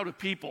crowd of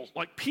people.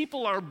 Like,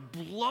 people are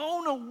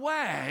blown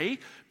away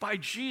by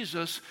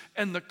Jesus,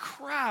 and the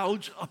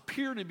crowds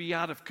appear to be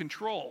out of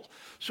control.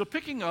 So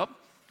picking up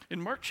in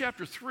Mark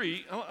chapter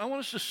 3, I want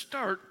us to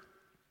start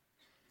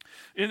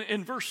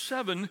in verse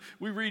 7.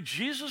 We read,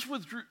 Jesus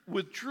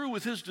withdrew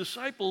with his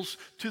disciples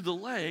to the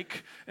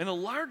lake, and a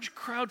large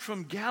crowd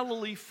from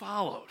Galilee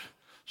followed.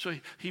 So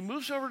he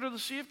moves over to the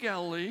Sea of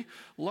Galilee.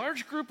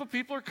 Large group of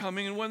people are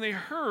coming, and when they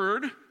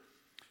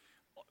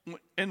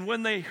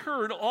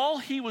heard all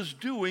he was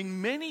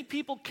doing, many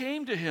people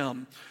came to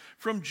him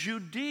from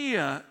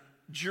Judea,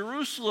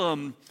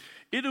 Jerusalem,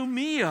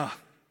 Idumea,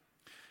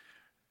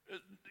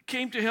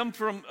 came to him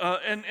from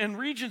and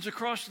regions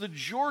across the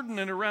Jordan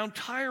and around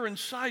Tyre and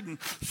Sidon.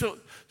 So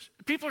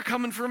people are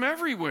coming from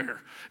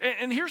everywhere.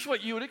 And here's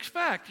what you would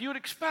expect. You would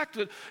expect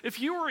that if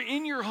you were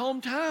in your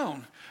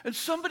hometown and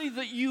somebody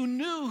that you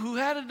knew who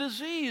had a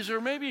disease or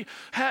maybe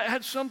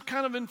had some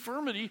kind of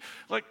infirmity,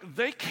 like,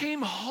 they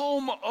came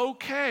home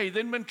okay.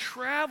 They'd been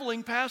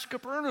traveling past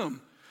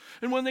Capernaum.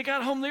 And when they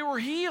got home, they were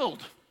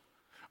healed.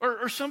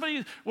 Or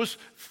somebody was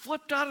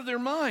flipped out of their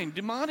mind,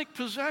 demonic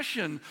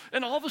possession,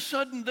 and all of a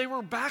sudden they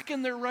were back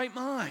in their right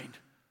mind.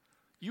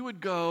 You would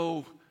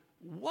go,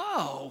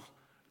 whoa,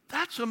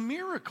 that's a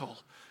miracle.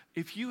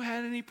 If you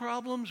had any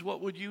problems,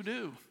 what would you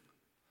do?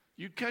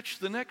 You'd catch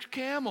the next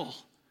camel,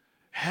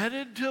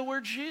 headed to where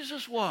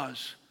Jesus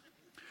was.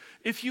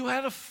 If you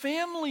had a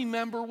family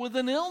member with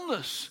an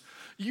illness,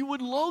 you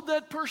would load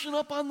that person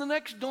up on the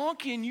next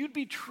donkey and you'd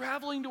be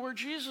traveling to where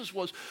Jesus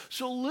was.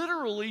 So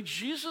literally,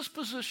 Jesus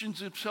positions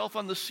himself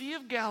on the Sea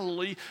of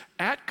Galilee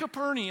at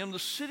Capernaum, the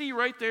city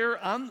right there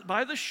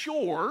by the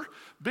shore,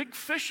 big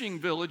fishing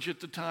village at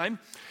the time.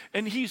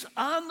 And he's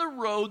on the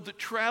road that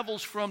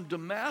travels from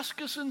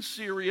Damascus in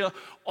Syria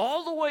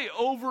all the way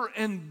over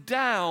and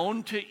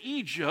down to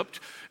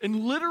Egypt.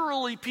 And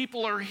literally,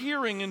 people are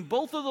hearing in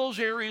both of those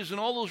areas and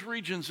all those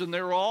regions, and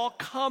they're all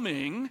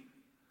coming.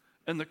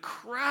 And the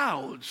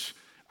crowds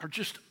are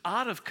just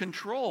out of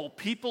control.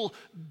 People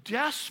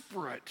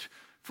desperate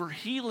for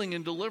healing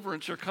and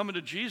deliverance are coming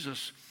to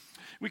Jesus.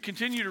 We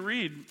continue to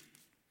read.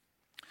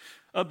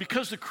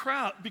 Because of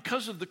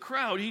the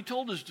crowd, he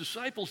told his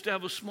disciples to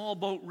have a small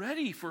boat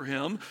ready for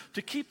him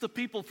to keep the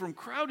people from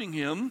crowding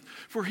him,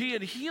 for he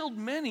had healed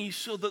many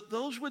so that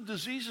those with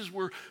diseases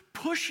were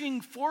pushing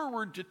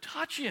forward to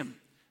touch him.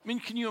 I mean,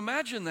 can you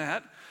imagine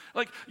that?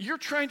 Like, you're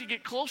trying to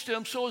get close to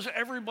him, so is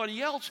everybody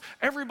else.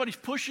 Everybody's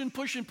pushing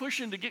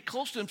to get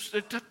close to him,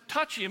 to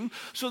touch him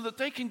so that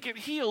they can get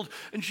healed.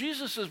 And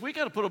Jesus says, we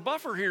got to put a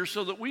buffer here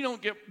so that we don't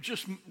get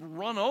just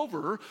run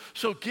over.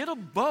 So get a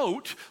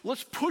boat.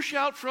 Let's push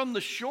out from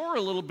the shore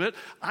a little bit.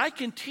 I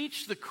can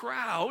teach the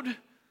crowd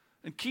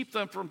and keep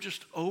them from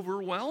just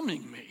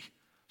overwhelming me.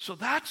 So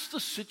that's the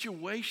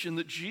situation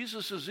that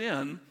Jesus is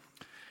in.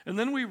 And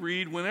then we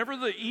read, whenever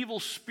the evil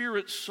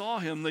spirits saw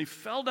him, they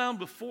fell down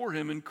before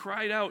him and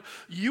cried out,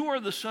 "You are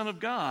the Son of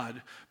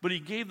God." But he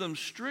gave them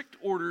strict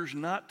orders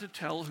not to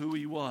tell who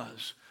he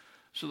was.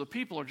 So the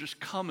people are just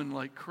coming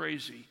like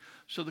crazy.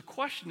 So the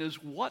question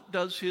is, what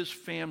does his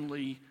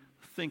family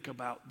think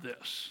about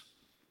this?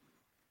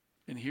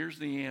 And here's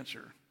the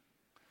answer.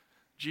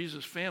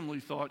 Jesus' family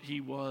thought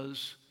he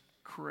was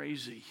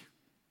crazy.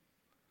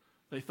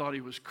 They thought he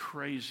was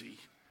crazy.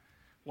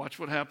 Watch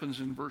what happens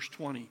in verse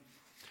 20.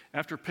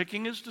 After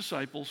picking his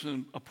disciples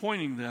and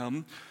appointing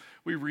them,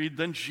 we read,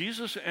 then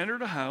Jesus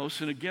entered a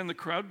house, and again the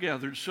crowd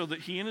gathered so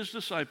that he and his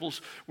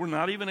disciples were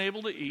not even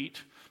able to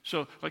eat.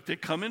 So, like, they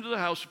come into the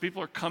house,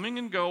 people are coming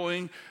and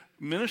going,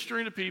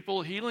 ministering to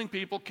people, healing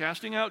people,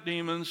 casting out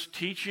demons,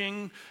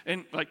 teaching,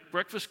 and like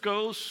breakfast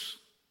goes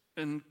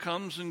and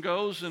comes and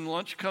goes, and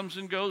lunch comes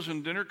and goes,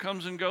 and dinner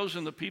comes and goes,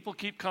 and the people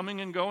keep coming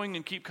and going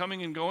and keep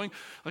coming and going.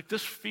 Like,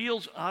 this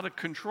feels out of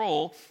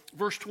control.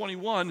 Verse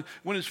 21,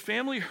 when his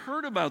family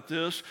heard about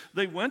this,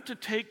 they went to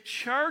take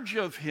charge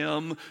of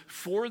him,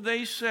 for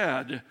they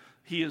said,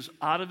 he is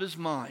out of his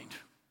mind.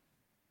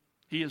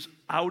 He is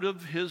out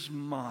of his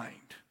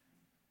mind.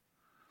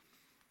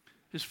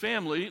 His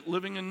family,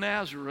 living in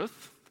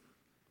Nazareth,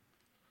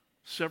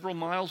 several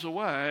miles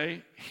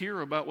away,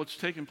 hear about what's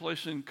taking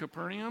place in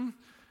Capernaum,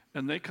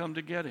 and they come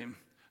to get him.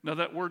 Now,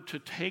 that word to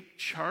take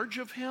charge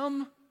of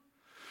him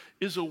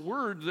is a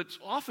word that's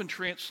often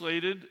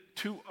translated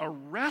to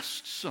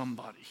arrest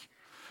somebody.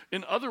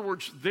 In other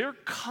words, they're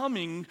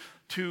coming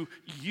to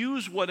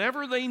use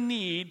whatever they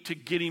need to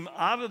get him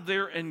out of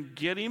there and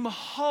get him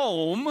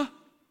home,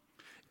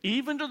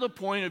 even to the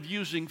point of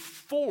using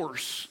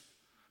force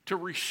to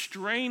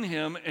restrain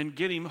him and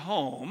get him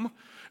home.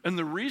 And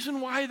the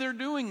reason why they're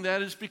doing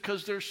that is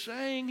because they're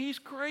saying he's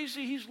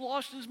crazy, he's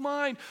lost his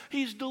mind,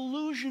 he's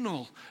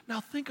delusional.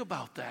 Now think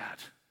about that.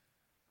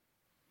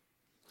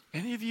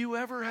 Any of you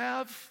ever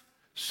have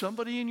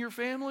somebody in your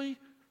family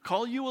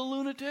call you a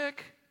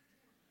lunatic?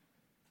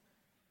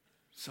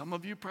 Some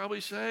of you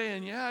probably say,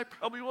 and yeah, I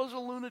probably was a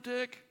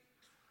lunatic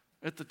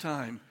at the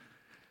time.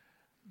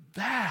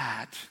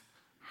 That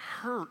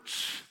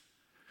hurts.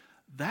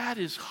 That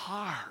is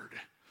hard.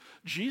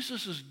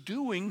 Jesus is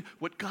doing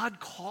what God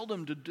called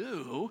him to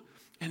do,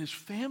 and his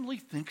family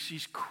thinks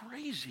he's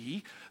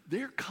crazy.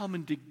 They're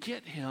coming to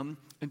get him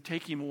and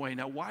take him away.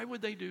 Now, why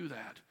would they do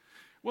that?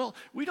 Well,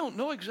 we don't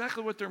know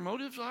exactly what their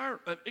motives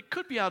are. It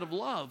could be out of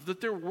love, that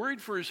they're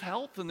worried for his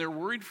health, and they're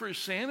worried for his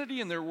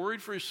sanity, and they're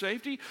worried for his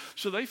safety,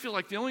 so they feel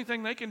like the only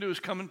thing they can do is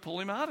come and pull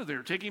him out of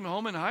there, take him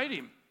home and hide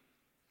him.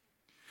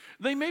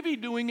 They may be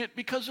doing it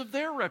because of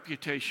their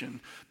reputation,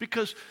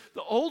 because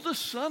the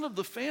oldest son of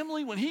the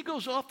family, when he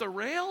goes off the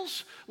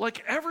rails,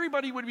 like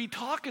everybody would be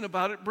talking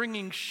about it,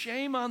 bringing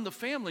shame on the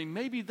family.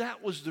 Maybe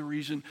that was the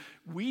reason.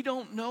 We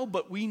don't know,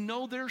 but we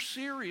know they're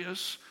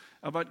serious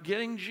about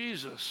getting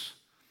Jesus.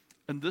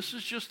 And this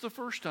is just the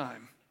first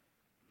time.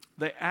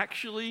 They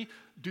actually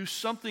do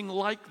something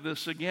like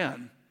this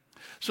again.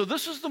 So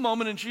this is the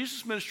moment in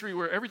Jesus' ministry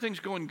where everything's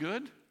going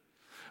good.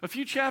 A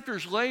few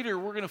chapters later,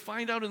 we're going to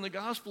find out in the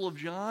Gospel of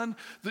John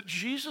that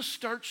Jesus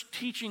starts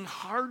teaching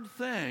hard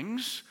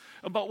things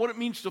about what it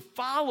means to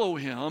follow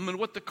him and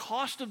what the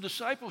cost of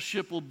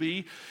discipleship will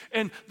be,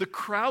 and the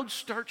crowd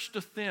starts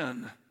to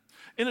thin.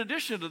 In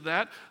addition to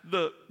that,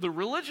 the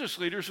religious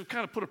leaders have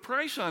kind of put a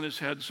price on his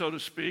head, so to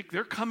speak.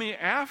 They're coming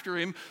after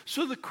him,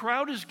 so the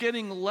crowd is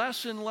getting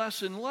less and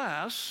less and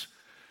less,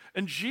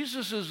 and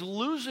Jesus is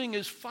losing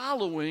his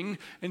following,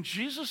 and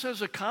Jesus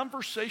has a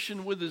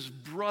conversation with his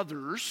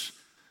brothers.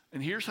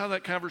 And here's how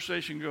that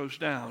conversation goes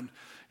down.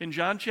 In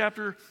John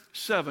chapter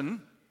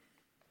 7,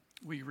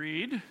 we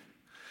read,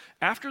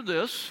 "After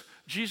this,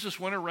 Jesus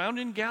went around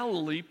in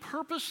Galilee,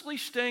 purposely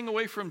staying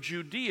away from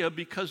Judea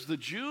because the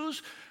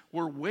Jews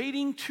were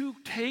waiting to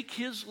take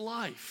his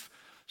life."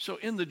 So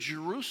in the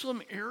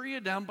Jerusalem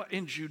area down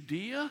in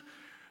Judea,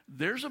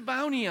 there's a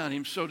bounty on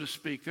him, so to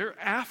speak. They're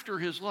after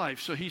his life.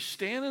 So he's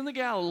staying in the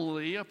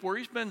Galilee, up where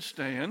he's been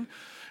staying.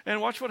 And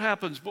watch what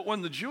happens. But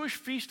when the Jewish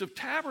Feast of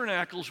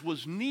Tabernacles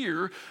was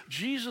near,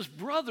 Jesus'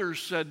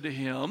 brothers said to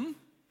him,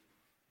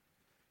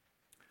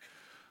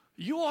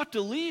 "You ought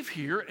to leave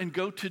here and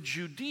go to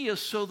Judea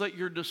so that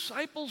your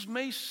disciples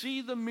may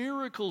see the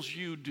miracles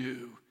you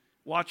do."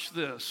 Watch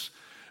this.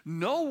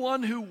 "No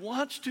one who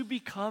wants to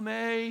become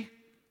a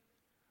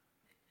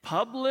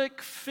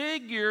public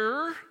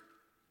figure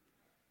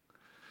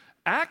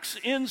acts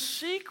in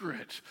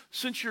secret.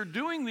 Since you're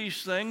doing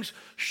these things,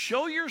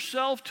 show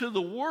yourself to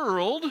the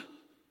world,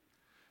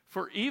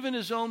 for even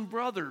his own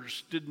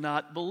brothers did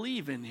not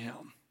believe in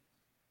him."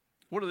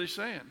 What are they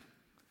saying?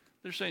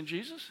 They're saying,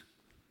 Jesus,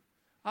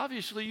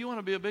 obviously you want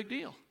to be a big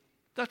deal.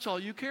 That's all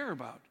you care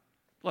about.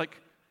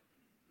 Like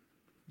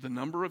the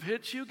number of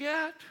hits you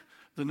get,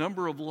 the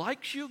number of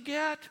likes you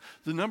get,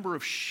 the number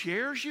of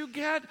shares you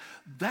get,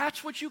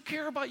 that's what you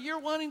care about. You're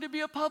wanting to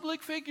be a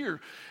public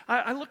figure.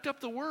 I looked up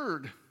the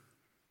word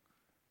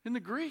in the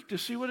Greek to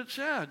see what it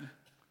said.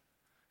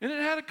 And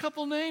it had a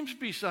couple names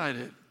beside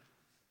it.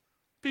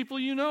 People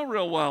you know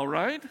real well,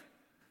 right?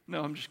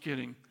 No, I'm just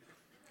kidding.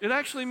 It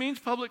actually means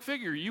public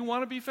figure. You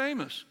want to be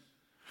famous.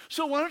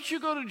 So why don't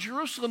you go to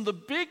Jerusalem, the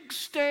big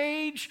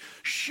stage,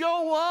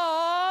 show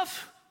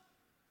off,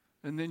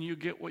 and then you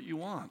get what you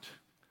want.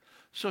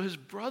 So his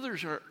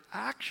brothers are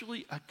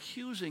actually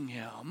accusing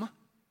him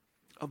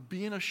of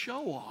being a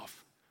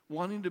show-off,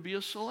 wanting to be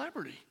a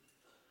celebrity.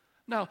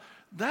 Now,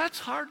 that's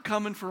hard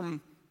coming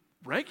from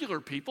regular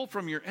people,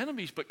 from your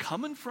enemies, but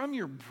coming from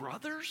your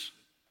brothers?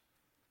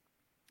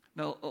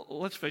 Now,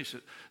 let's face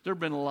it, there have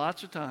been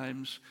lots of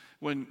times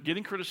when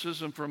getting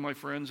criticism from my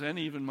friends and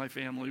even my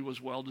family was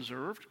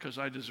well-deserved because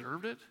I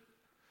deserved it.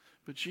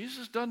 But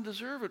Jesus doesn't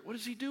deserve it. What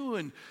is he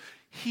doing?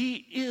 He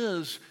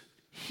is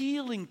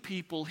healing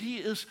people. He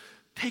is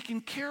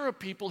taking care of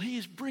people. He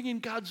is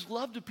bringing God's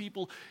love to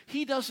people.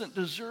 He doesn't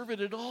deserve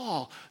it at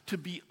all to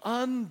be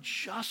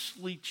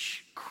unjustly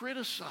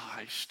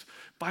criticized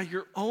by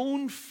your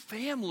own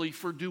family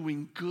for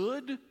doing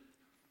good.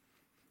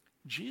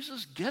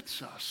 Jesus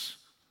gets us.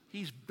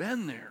 He's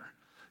been there.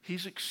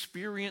 He's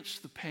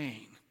experienced the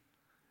pain,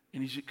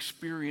 and he's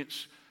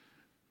experienced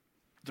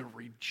the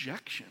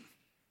rejection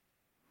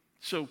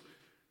So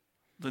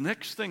the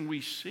next thing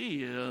we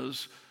see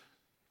is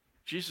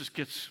Jesus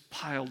gets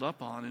piled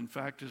up on. In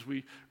fact, as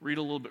we read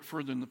a little bit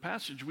further in the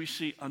passage, we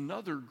see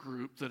another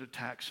group that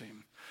attacks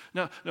him.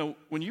 Now,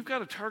 when you've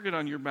got a target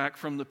on your back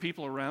from the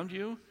people around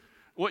you,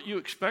 what you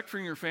expect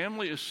from your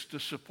family is to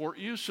support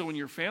you. So when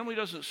your family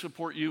doesn't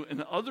support you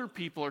and other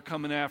people are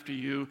coming after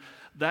you,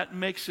 that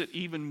makes it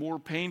even more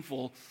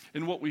painful.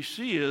 And what we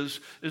see is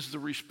the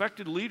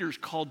respected leaders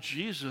call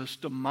Jesus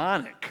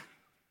demonic.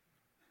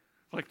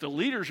 Like the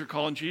leaders are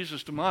calling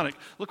Jesus demonic.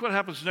 Look what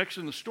happens next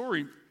in the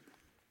story.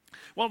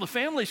 While the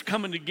family's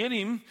coming to get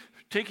him,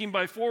 take him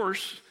by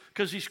force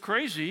because he's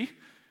crazy,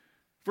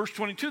 verse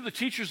 22, the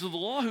teachers of the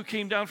law who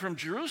came down from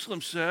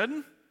Jerusalem said,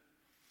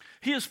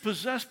 he is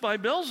possessed by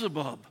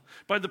Beelzebub.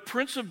 By the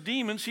prince of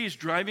demons, he is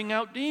driving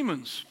out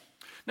demons.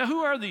 Now, who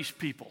are these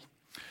people?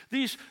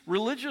 These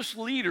religious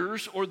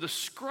leaders or the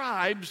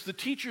scribes, the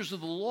teachers of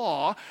the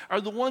law,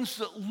 are the ones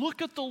that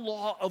look at the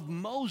law of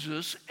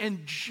Moses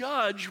and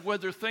judge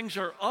whether things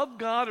are of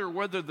God or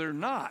whether they're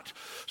not.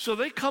 So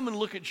they come and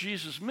look at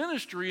Jesus'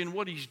 ministry and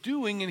what he's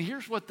doing, and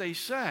here's what they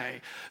say.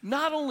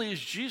 Not only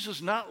is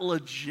Jesus not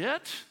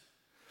legit,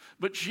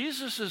 but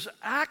Jesus is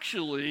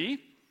actually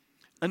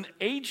an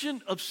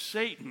agent of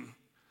Satan.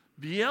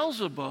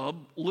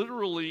 Beelzebub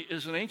literally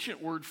is an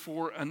ancient word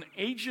for an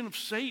agent of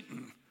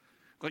Satan.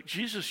 Like,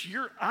 Jesus,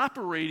 you're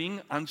operating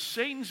on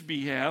Satan's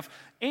behalf,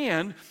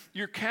 and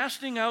you're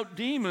casting out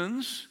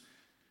demons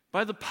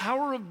by the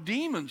power of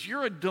demons.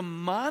 You're a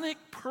demonic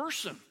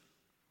person.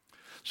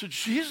 So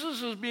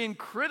Jesus is being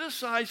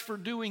criticized for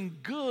doing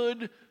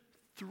good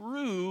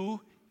through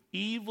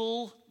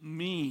evil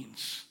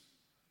means.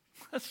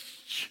 That's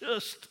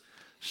just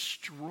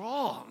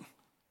strong.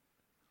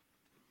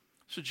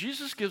 So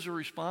Jesus gives a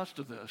response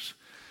to this.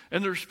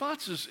 And the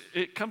response is,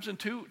 it comes in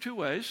two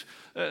ways.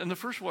 And the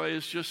first way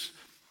is just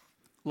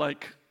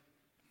like,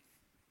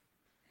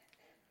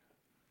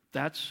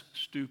 that's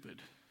stupid.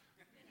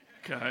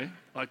 Okay?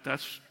 Like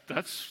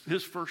that's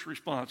his first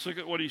response. Look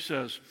at what he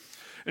says.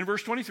 In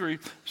verse 23,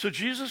 so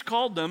Jesus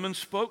called them and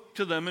spoke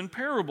to them in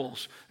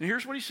parables. And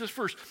here's what he says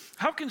first.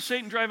 How can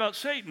Satan drive out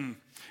Satan?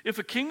 If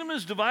a kingdom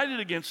is divided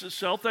against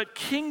itself, that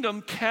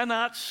kingdom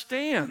cannot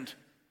stand.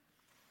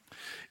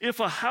 If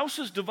a house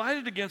is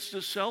divided against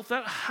itself,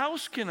 that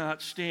house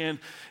cannot stand.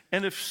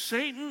 And if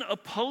Satan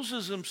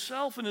opposes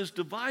himself and is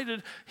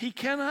divided, he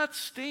cannot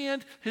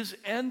stand. His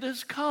end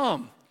has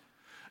come.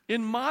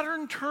 In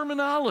modern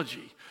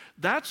terminology,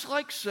 that's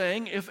like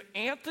saying if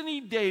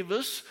Anthony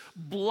Davis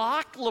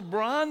blocked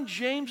LeBron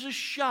James's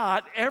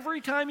shot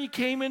every time he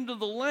came into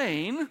the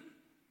lane,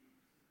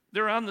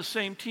 they're on the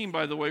same team,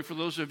 by the way, for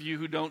those of you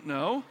who don't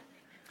know,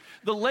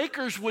 the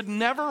Lakers would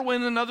never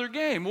win another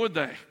game, would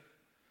they?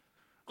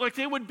 Like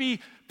they would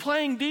be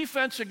playing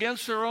defense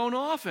against their own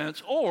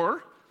offense.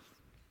 Or,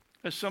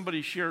 as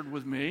somebody shared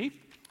with me,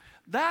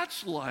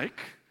 that's like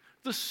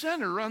the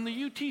center on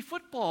the UT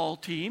football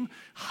team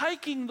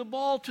hiking the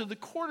ball to the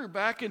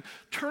quarterback and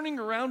turning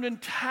around and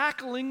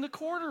tackling the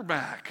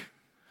quarterback.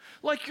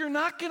 Like you're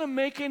not going to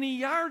make any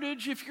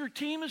yardage if your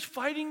team is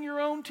fighting your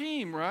own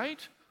team,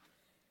 right?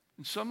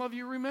 And some of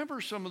you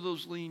remember some of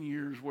those lean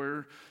years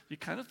where you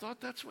kind of thought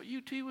that's what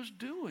UT was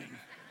doing.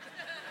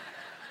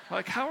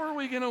 Like, how are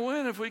we going to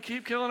win if we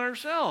keep killing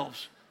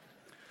ourselves?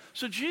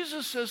 So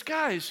Jesus says,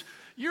 guys,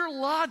 your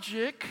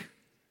logic,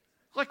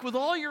 like with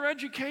all your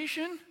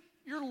education,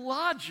 your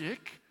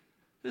logic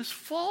is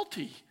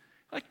faulty.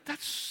 Like,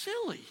 that's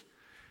silly.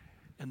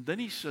 And then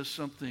he says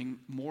something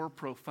more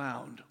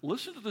profound.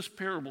 Listen to this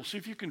parable. See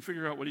if you can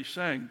figure out what he's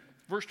saying.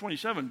 Verse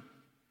 27.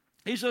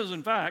 He says,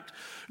 in fact,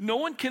 no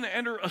one can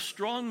enter a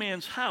strong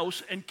man's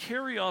house and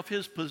carry off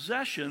his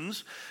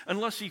possessions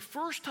unless he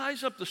first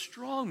ties up the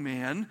strong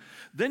man,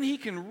 then he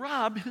can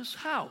rob his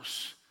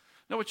house.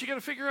 Now, what you got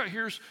to figure out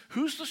here is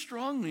who's the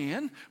strong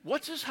man,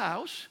 what's his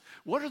house,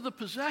 what are the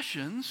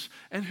possessions,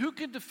 and who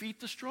can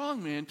defeat the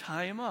strong man,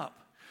 tie him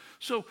up.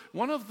 So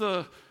one of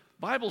the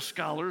Bible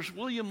scholars,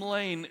 William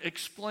Lane,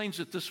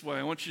 explains it this way.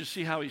 I want you to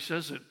see how he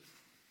says it.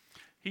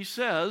 He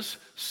says,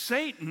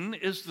 Satan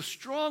is the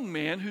strong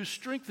man whose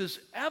strength is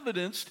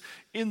evidenced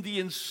in the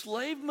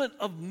enslavement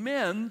of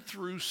men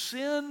through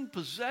sin,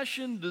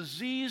 possession,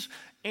 disease,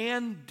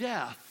 and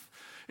death.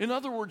 In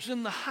other words,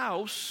 in the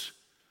house,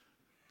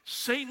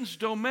 Satan's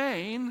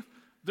domain,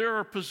 there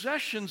are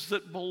possessions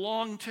that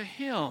belong to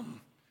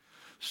him.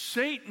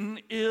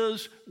 Satan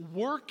is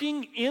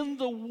working in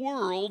the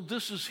world.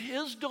 This is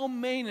his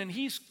domain, and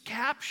he's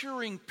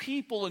capturing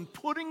people and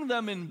putting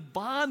them in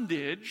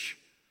bondage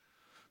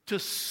to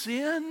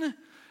sin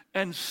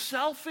and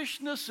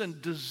selfishness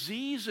and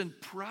disease and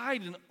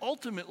pride and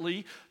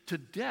ultimately to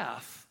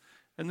death.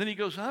 And then he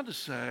goes on to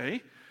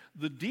say,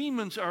 the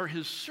demons are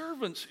his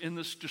servants in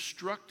this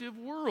destructive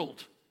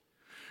world.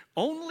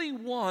 Only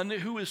one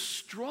who is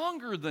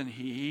stronger than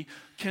he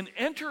can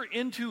enter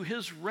into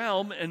his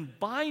realm and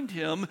bind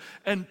him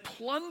and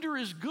plunder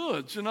his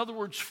goods. In other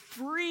words,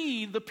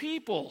 free the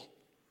people.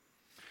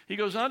 He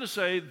goes on to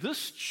say,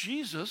 this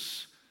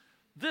Jesus,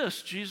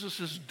 this Jesus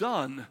has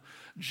done.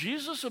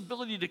 Jesus'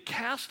 ability to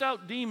cast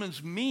out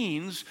demons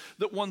means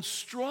that one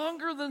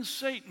stronger than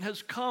Satan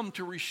has come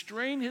to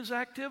restrain his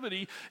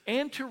activity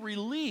and to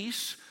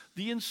release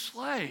the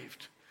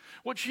enslaved.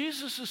 What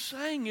Jesus is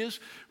saying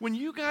is, when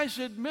you guys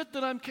admit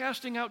that I'm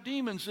casting out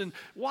demons, and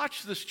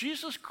watch this,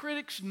 Jesus'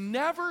 critics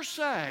never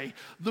say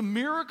the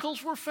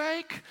miracles were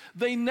fake.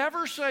 They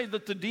never say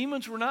that the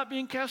demons were not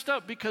being cast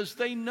out, because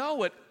they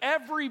know it.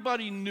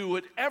 Everybody knew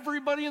it.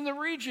 Everybody in the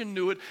region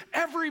knew it.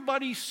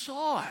 Everybody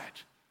saw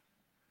it.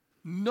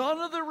 None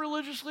of the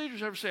religious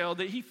leaders ever say,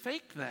 he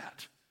faked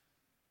that.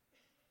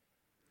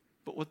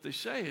 But what they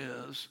say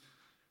is,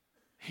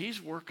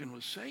 he's working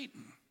with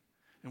Satan.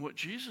 And what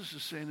Jesus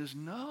is saying is,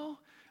 no,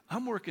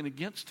 I'm working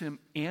against him,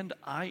 and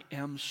I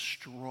am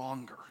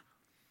stronger.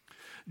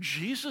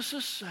 Jesus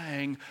is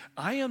saying,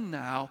 I am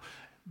now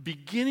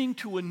beginning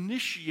to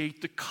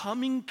initiate the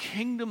coming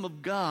kingdom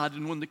of God.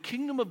 And when the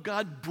kingdom of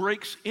God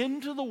breaks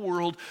into the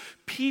world,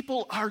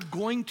 people are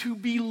going to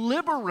be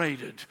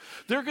liberated.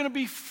 They're going to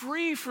be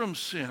free from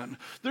sin.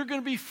 They're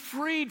going to be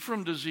freed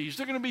from disease.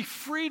 They're going to be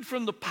freed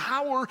from the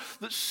power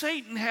that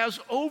Satan has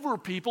over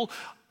people.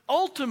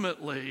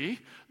 Ultimately,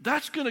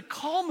 that's going to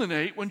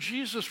culminate when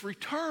Jesus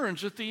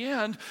returns at the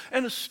end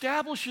and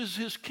establishes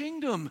his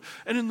kingdom.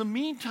 And in the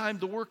meantime,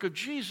 the work of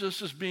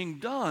Jesus is being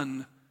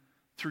done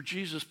through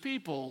Jesus'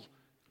 people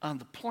on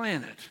the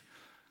planet.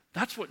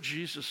 That's what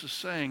Jesus is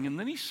saying. And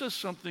then he says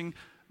something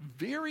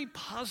very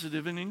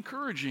positive and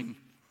encouraging.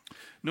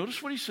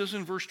 Notice what he says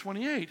in verse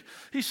 28.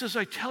 He says,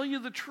 I tell you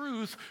the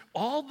truth,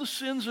 all the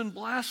sins and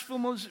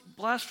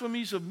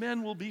blasphemies of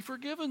men will be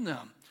forgiven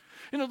them.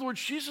 In other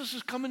words, Jesus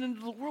is coming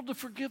into the world to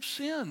forgive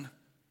sin,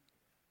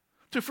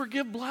 to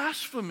forgive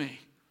blasphemy,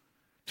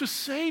 to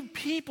save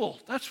people.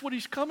 That's what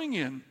he's coming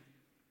in.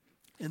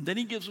 And then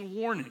he gives a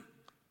warning.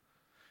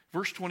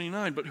 Verse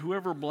 29, but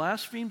whoever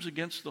blasphemes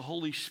against the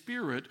Holy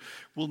Spirit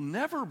will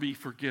never be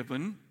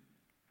forgiven.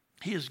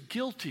 He is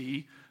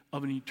guilty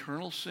of an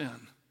eternal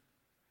sin.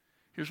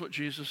 Here's what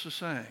Jesus is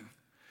saying.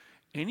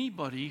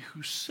 Anybody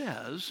who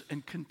says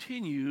and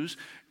continues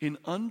in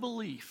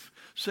unbelief,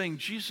 saying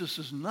Jesus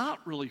is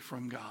not really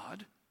from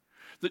God,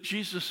 that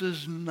Jesus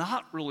is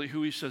not really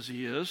who he says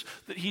he is,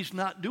 that he's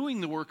not doing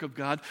the work of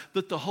God,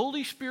 that the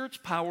Holy Spirit's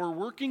power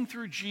working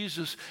through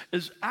Jesus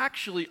is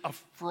actually a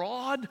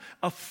fraud,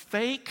 a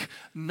fake,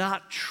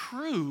 not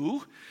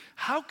true,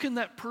 how can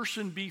that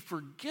person be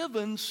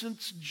forgiven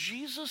since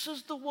Jesus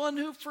is the one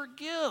who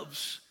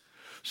forgives?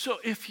 So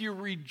if you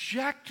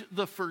reject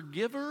the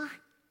forgiver,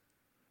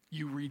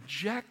 you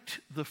reject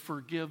the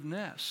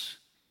forgiveness.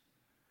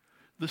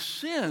 The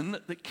sin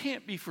that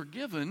can't be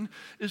forgiven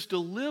is to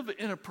live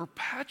in a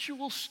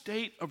perpetual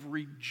state of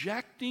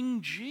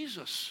rejecting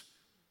Jesus.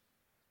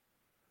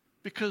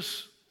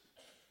 Because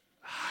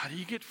how do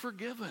you get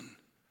forgiven?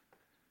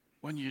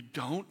 When you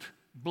don't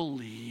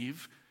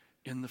believe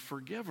in the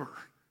forgiver.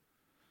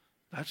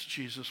 That's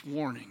Jesus'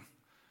 warning.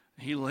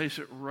 He lays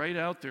it right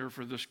out there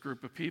for this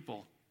group of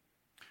people.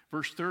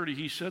 Verse 30,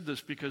 he said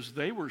this because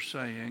they were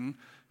saying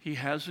he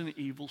has an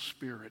evil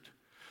spirit.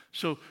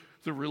 So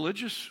the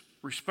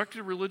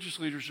respected religious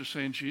leaders are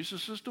saying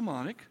Jesus is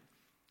demonic,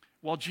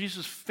 while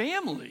Jesus'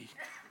 family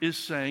is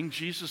saying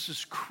Jesus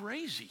is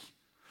crazy.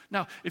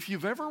 Now, if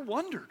you've ever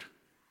wondered,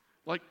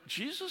 like,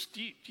 Jesus,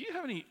 do you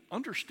have any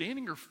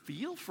understanding or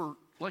feel for,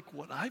 like,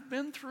 what I've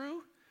been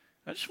through?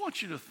 I just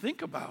want you to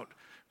think about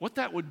what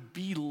that would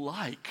be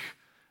like.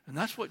 And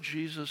that's what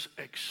Jesus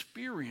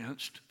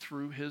experienced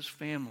through his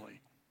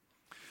family.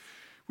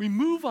 We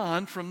move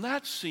on from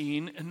that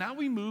scene, and now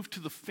we move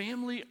to the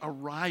family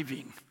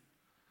arriving.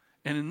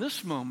 And in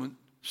this moment,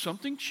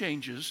 something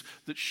changes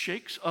that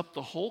shakes up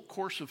the whole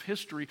course of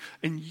history,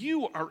 and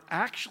you are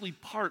actually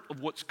part of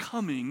what's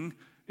coming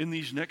in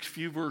these next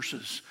few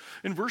verses.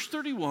 In verse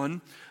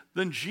 31,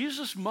 then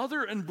Jesus'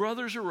 mother and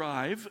brothers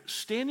arrive,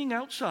 standing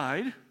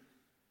outside.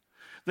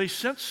 They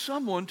sent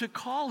someone to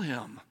call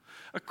him.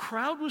 A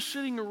crowd was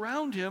sitting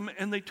around him,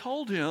 and they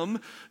told him,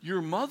 your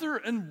mother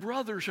and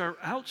brothers are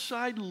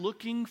outside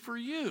looking for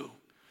you.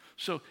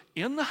 So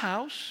in the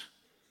house,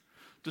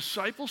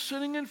 disciples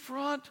sitting in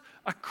front,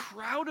 a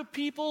crowd of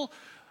people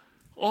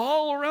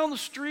all around the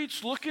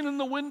streets, looking in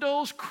the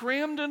windows,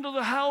 crammed into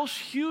the house,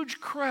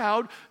 huge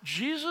crowd.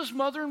 Jesus'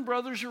 mother and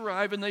brothers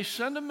arrive, and they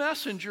send a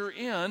messenger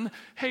in,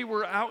 hey,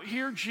 we're out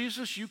here.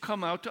 Jesus, you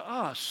come out to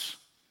us.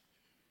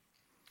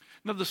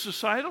 Now, the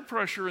societal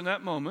pressure in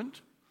that moment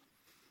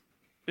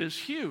is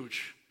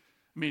huge.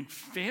 I mean,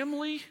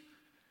 family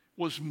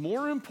was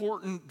more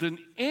important than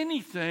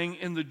anything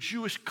in the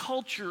Jewish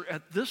culture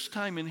at this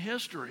time in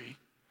history.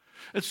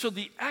 And so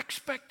the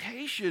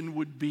expectation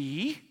would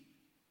be,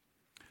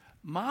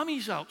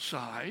 mommy's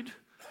outside,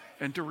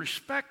 and to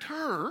respect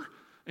her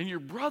and your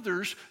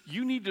brothers,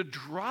 you need to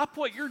drop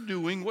what you're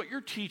doing, what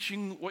you're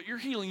teaching, what you're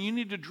healing. You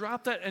need to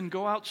drop that and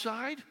go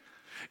outside.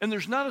 And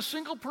there's not a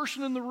single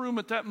person in the room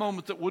at that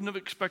moment that wouldn't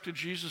have expected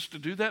Jesus to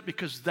do that,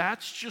 because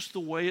that's just the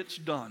way it's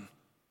done.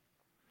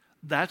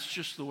 That's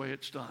just the way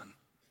it's done.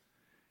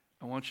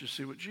 I want you to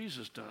see what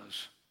Jesus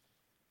does.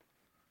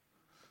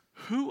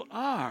 "Who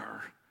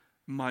are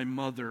my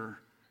mother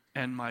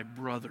and my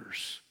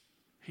brothers?"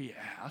 he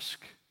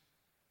asked.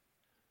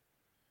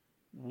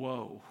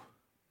 Whoa.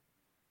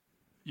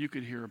 You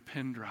could hear a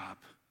pin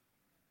drop.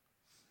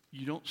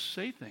 You don't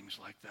say things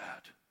like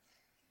that.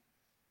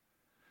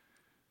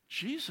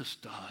 Jesus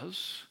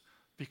does,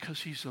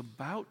 because he's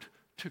about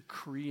to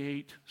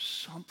create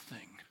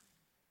something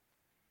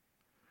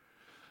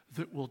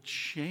that will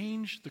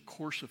change the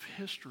course of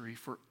history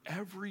for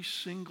every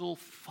single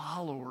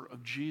follower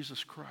of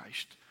Jesus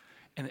Christ.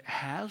 And it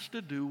has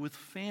to do with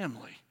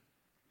family.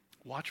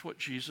 Watch what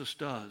Jesus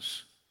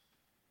does.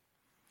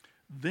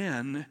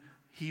 Then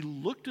he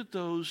looked at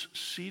those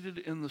seated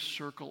in the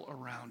circle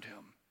around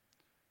him.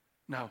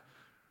 Now,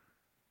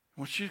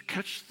 I want you to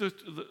catch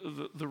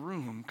the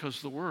room,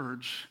 because the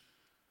words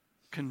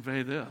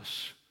convey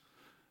this.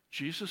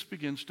 Jesus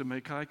begins to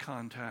make eye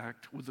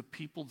contact with the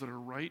people that are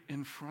right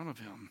in front of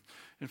him.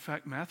 In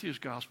fact, Matthew's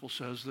gospel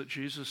says that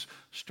Jesus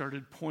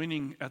started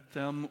pointing at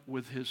them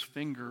with his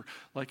finger,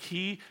 like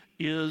he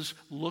is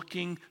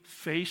looking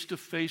face to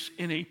face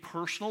in a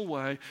personal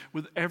way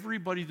with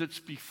everybody that's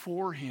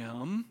before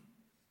him.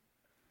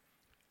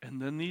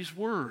 And then these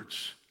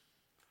words,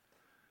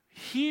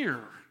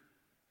 "Here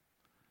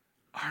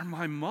are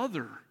my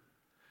mother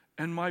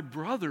and my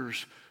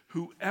brothers.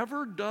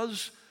 Whoever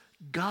does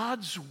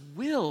God's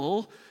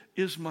will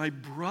is my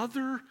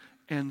brother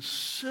and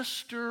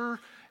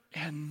sister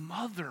and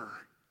mother."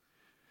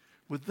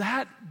 With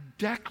that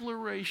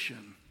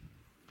declaration,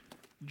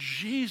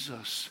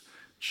 Jesus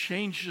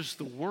changes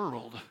the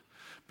world,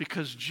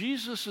 because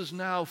Jesus is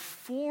now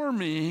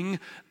forming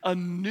a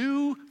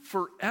new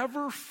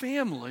forever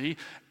family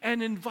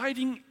and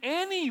inviting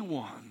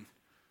anyone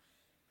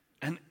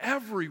and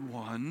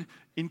everyone,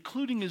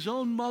 including his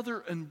own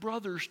mother and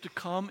brothers, to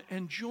come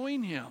and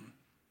join him.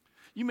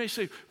 You may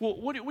say, well,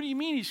 what do you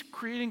mean he's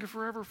creating a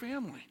forever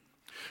family?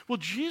 Well,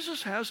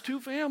 Jesus has two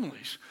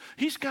families.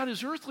 He's got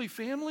his earthly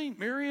family,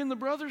 Mary and the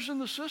brothers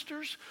and the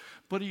sisters,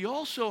 but he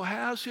also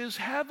has his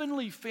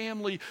heavenly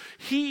family.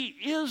 He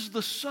is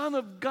the Son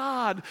of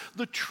God.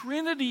 The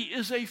Trinity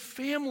is a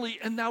family.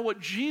 And now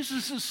what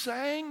Jesus is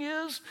saying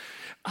is,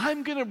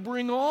 I'm going to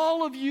bring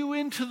all of you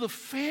into the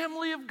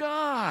family of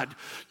God.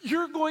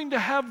 You're going to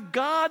have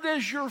God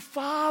as your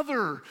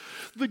Father,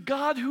 the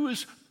God who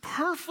is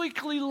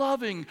perfectly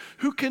loving,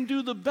 who can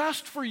do the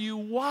best for you,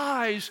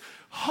 wise,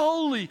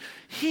 holy.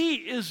 He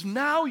is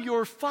now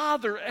your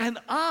Father, and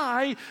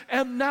I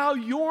am now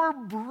your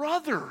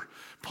brother.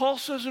 Paul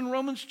says in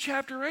Romans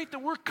chapter 8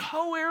 that we're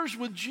co-heirs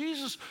with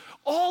Jesus.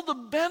 All the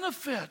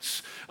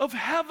benefits of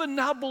heaven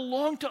now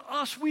belong to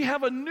us. We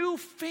have a new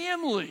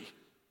family.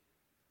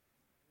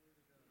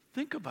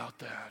 Think about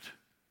that.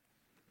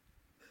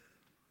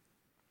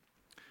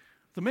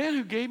 The man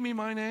who gave me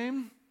my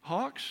name,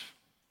 Hawks,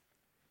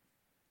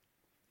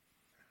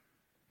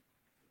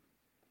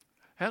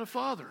 had a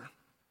father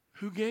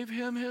who gave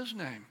him his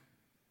name,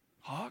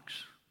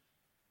 Hawks,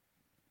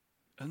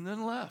 and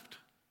then left,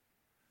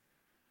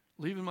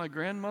 leaving my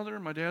grandmother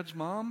and my dad's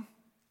mom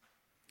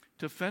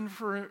to fend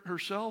for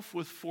herself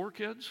with 4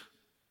 kids.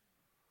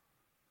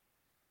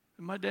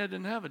 And my dad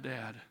didn't have a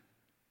dad.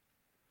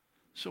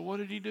 So what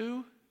did he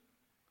do?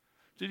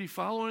 Did he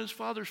follow in his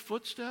father's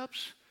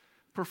footsteps,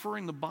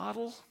 preferring the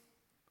bottle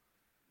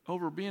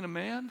over being a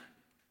man?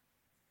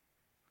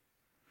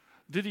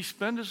 Did he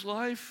spend his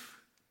life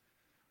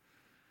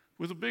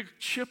with a big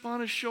chip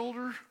on his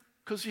shoulder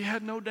because he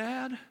had no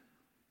dad?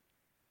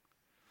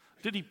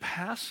 Did he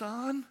pass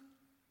on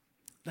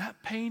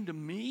that pain to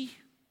me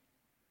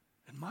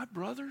and my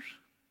brothers?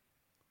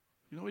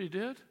 You know what he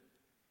did?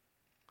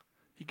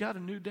 He got a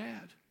new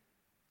dad.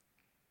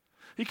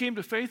 He came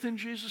to faith in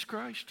Jesus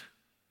Christ.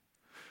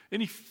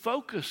 And he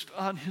focused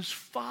on his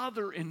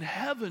Father in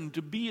heaven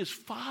to be his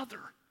Father.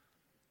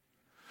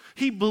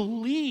 He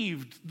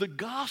believed the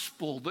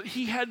gospel, that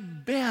he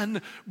had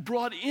been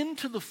brought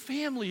into the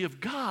family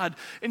of God,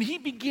 and he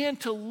began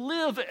to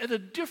live at a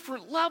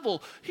different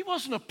level. He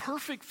wasn't a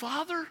perfect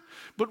father,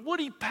 but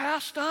what he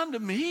passed on to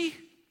me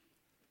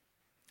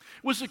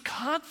was a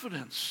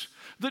confidence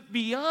that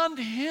beyond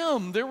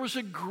him there was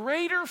a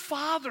greater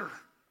Father.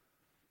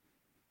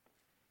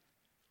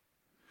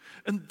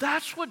 And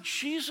that's what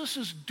Jesus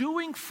is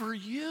doing for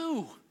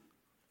you.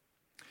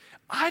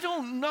 I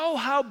don't know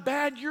how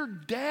bad your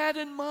dad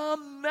and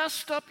mom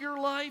messed up your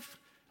life.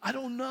 I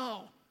don't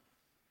know.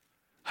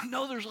 I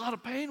know there's a lot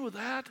of pain with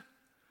that.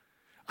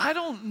 I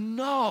don't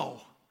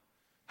know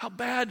how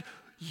bad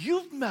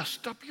you've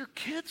messed up your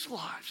kids'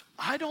 lives.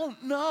 I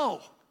don't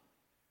know.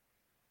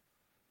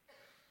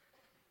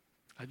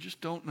 I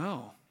just don't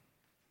know.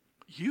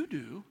 You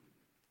do.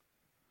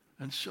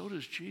 And so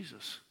does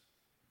Jesus.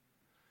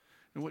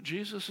 And what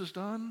Jesus has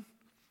done,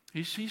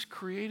 he's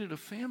created a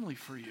family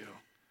for you,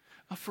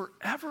 a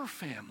forever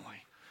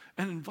family,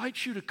 and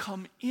invites you to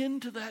come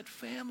into that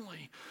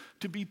family,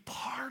 to be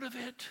part of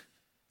it.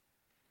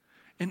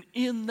 And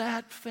in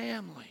that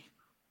family,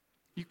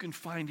 you can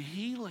find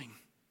healing,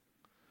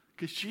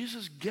 because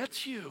Jesus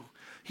gets you.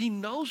 He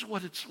knows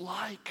what it's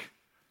like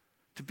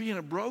to be in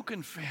a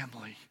broken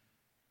family.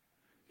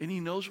 And he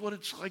knows what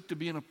it's like to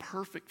be in a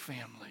perfect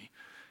family.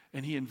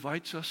 And he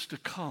invites us to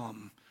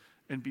come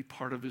and be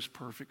part of his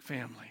perfect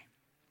family.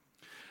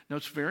 Now,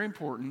 it's very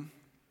important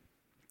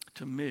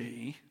to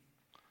me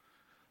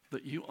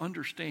that you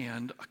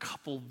understand a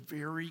couple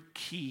very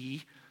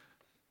key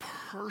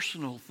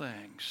personal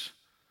things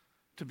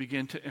to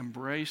begin to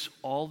embrace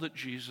all that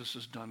Jesus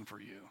has done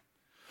for you.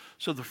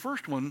 So the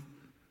first one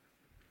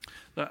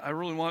that I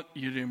really want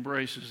you to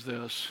embrace is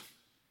this.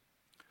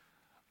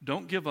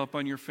 Don't give up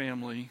on your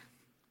family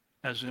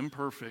as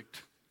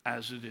imperfect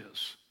as it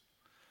is.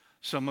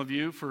 Some of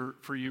you,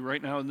 for you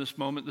right now in this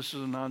moment, this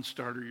is a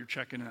non-starter. You're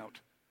checking out.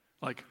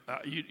 Like,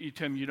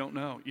 Tim, you don't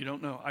know. You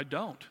don't know. I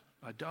don't.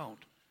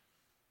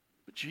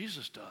 But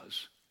Jesus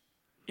does.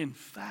 In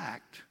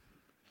fact,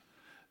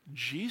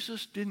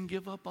 Jesus didn't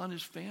give up on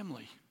his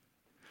family.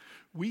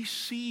 We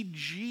see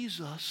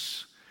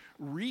Jesus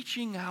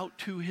reaching out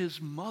to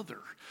his mother.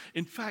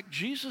 In fact,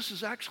 Jesus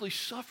is actually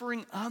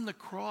suffering on the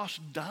cross,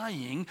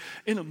 dying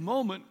in a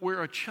moment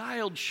where a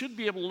child should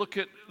be able to look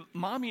at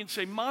mommy and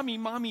say, Mommy,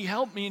 Mommy,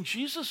 help me. And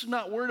Jesus is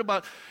not worried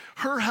about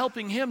her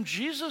helping him.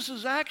 Jesus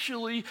is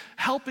actually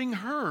helping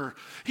her.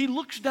 He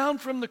looks down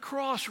from the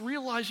cross,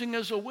 realizing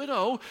as a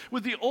widow,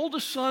 with the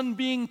oldest son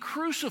being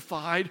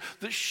crucified,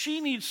 that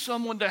she needs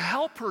someone to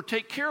help her,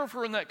 take care of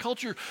her in that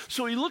culture.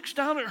 So he looks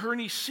down at her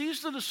and he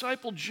sees the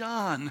disciple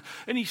John,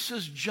 and he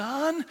says, John,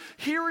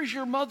 here is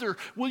your mother.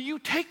 Will you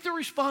take the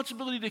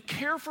responsibility to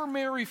care for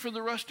Mary for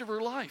the rest of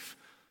her life?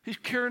 He's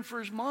caring for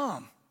his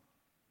mom.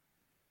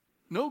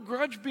 No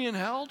grudge being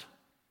held.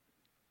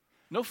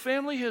 No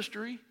family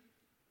history.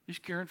 He's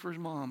caring for his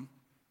mom.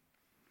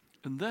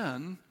 And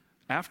then,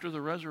 after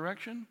the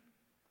resurrection,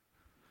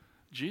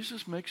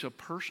 Jesus makes a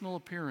personal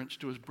appearance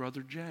to his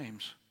brother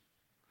James.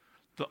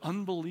 The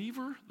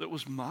unbeliever that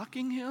was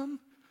mocking him,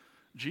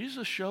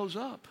 Jesus shows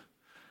up.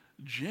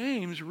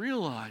 James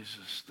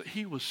realizes that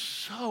he was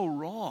so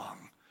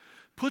wrong,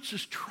 puts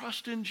his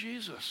trust in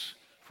Jesus.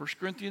 1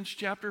 Corinthians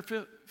chapter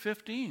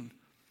 15.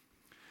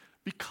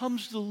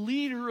 Becomes the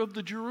leader of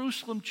the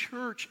Jerusalem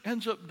church,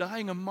 ends up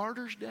dying a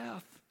martyr's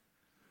death.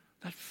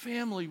 That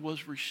family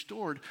was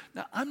restored.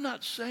 Now, I'm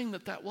not saying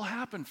that that will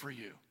happen for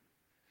you.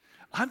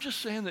 I'm just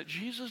saying that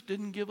Jesus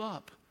didn't give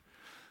up.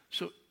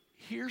 So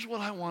here's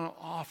what I want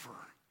to offer.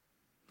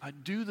 I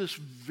do this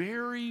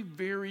very,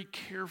 very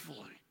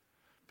carefully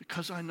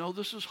because I know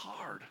this is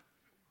hard.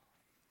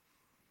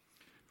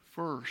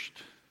 First,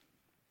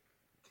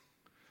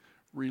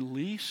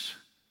 release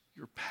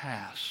your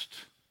past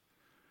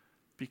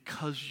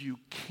because you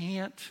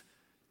can't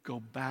go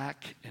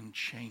back and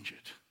change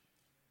it.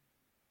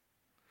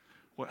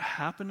 What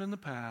happened in the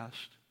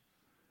past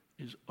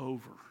is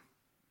over.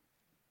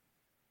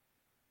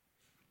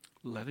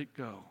 Let it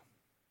go.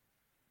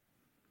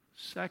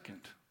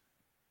 Second,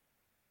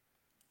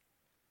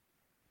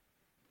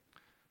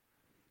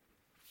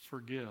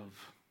 forgive.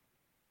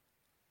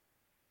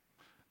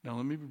 Now,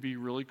 let me be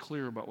really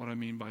clear about what I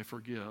mean by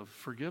forgive.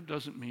 Forgive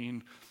doesn't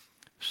mean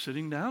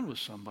sitting down with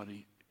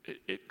somebody.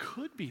 It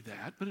could be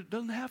that, but it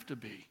doesn't have to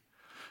be.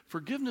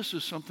 Forgiveness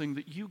is something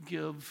that you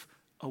give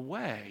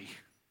away.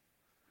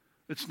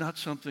 It's not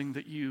something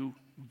that you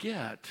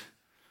get.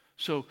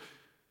 So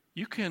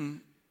you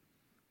can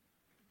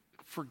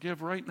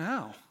forgive right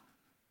now.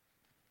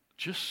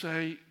 Just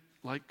say,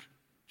 like,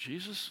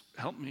 Jesus,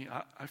 help me.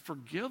 I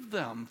forgive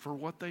them for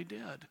what they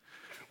did.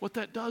 What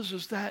that does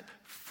is that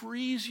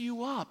frees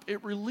you up.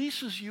 It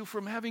releases you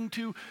from having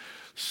to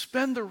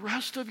spend the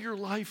rest of your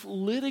life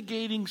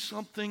litigating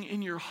something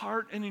in your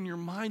heart and in your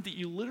mind that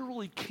you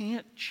literally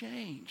can't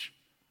change.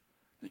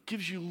 It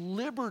gives you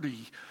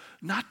liberty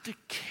not to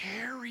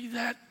carry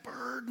that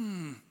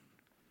burden.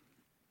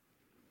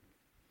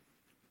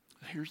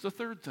 Here's the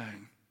third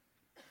thing.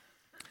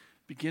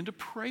 Begin to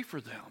pray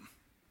for them.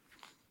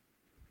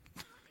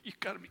 You've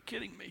got to be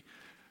kidding me.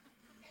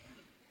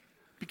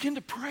 Begin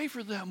to pray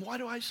for them. Why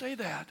do I say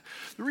that?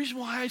 The reason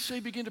why I say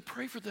begin to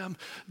pray for them,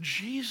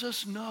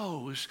 Jesus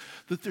knows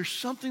that there's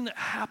something that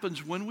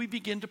happens when we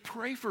begin to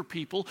pray for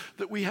people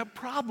that we have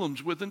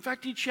problems with. In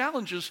fact, he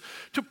challenges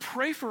to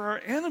pray for our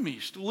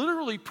enemies, to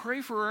literally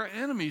pray for our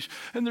enemies.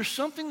 And there's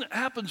something that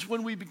happens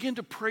when we begin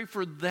to pray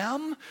for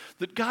them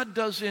that God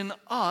does in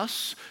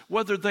us,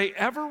 whether they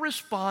ever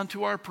respond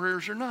to our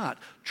prayers or not.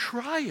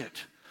 Try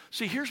it.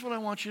 See, here's what I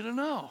want you to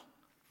know.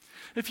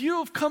 If you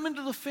have come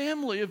into the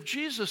family of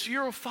Jesus,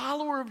 you're a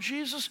follower of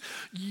Jesus,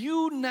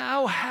 you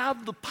now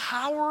have the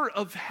power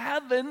of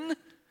heaven,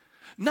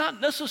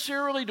 not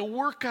necessarily to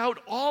work out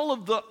all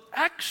of the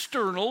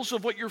externals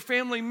of what your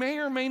family may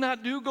or may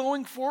not do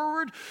going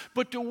forward,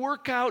 but to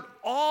work out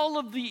all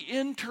of the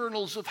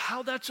internals of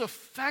how that's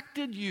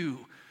affected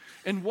you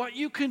and what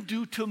you can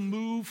do to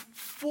move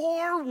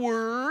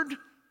forward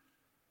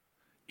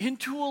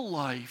into a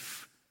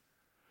life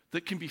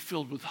that can be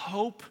filled with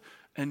hope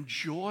and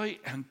joy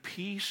and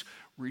peace,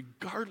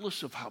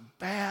 regardless of how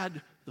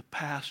bad the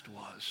past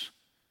was.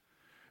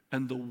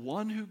 And the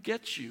one who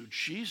gets you,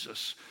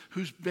 Jesus,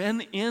 who's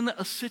been in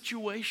a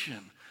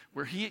situation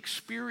where he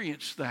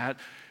experienced that,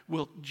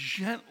 will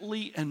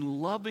gently and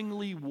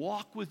lovingly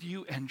walk with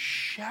you and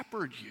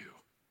shepherd you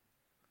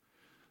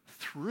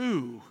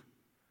through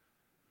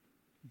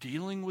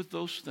dealing with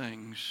those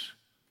things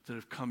that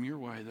have come your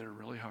way that are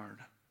really hard.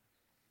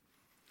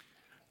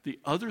 The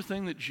other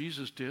thing that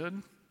Jesus did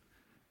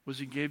was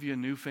he gave you a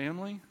new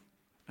family.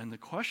 And the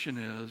question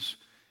is,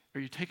 are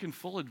you taking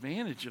full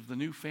advantage of the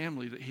new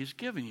family that he's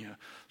given you?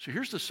 So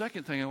here's the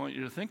second thing I want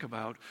you to think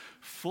about.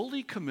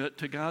 Fully commit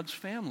to God's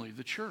family,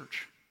 the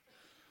church.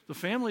 The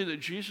family that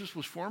Jesus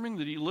was forming,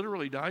 that he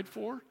literally died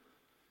for,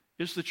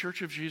 is the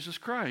church of Jesus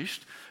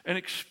Christ, and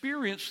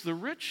experience the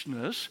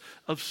richness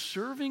of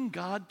serving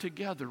God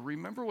together.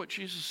 Remember what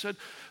Jesus said,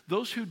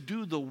 those who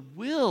do the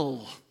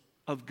will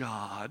of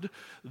God,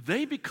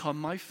 they become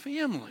my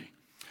family.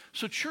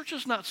 So church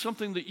is not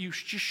something that you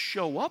just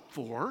show up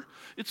for.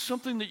 It's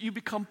something that you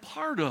become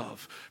part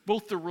of.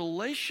 Both the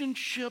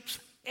relationships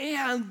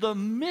and the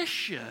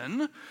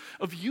mission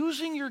of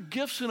using your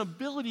gifts and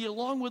ability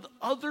along with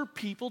other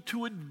people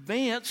to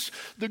advance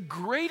the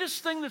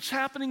greatest thing that's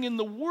happening in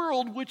the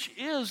world, which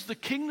is the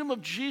kingdom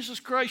of Jesus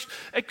Christ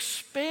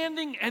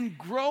expanding and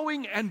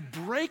growing and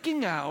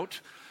breaking out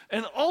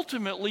and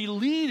ultimately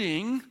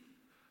leading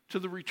to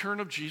the return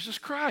of Jesus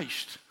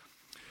Christ.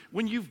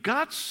 When you've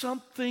got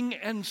something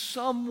and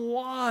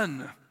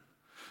someone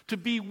to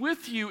be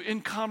with you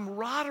in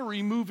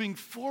camaraderie moving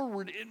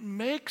forward, it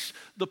makes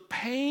the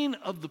pain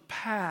of the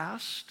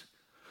past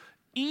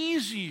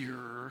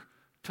easier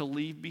to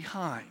leave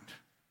behind.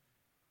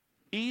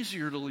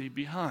 Easier to leave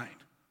behind.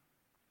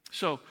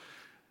 So,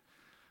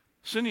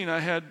 Cindy and I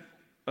had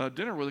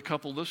dinner with a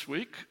couple this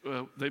week.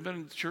 They've been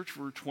in the church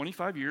for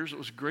 25 years. It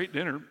was a great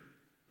dinner.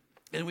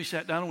 And we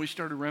sat down and we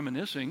started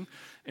reminiscing,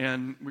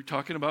 and we're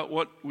talking about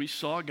what we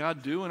saw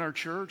God do in our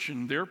church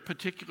and their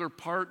particular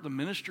part, the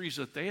ministries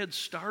that they had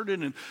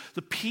started, and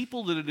the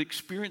people that had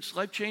experienced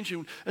life change.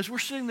 And as we're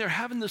sitting there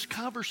having this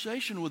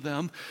conversation with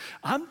them,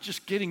 I'm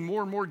just getting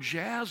more and more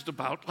jazzed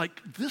about,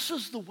 like, this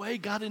is the way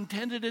God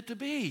intended it to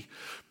be.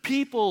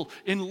 People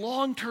in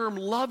long-term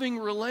loving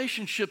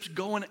relationships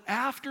going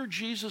after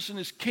Jesus and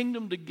his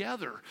kingdom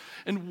together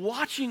and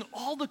watching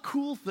all the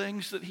cool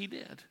things that he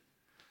did.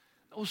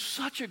 It was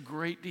such a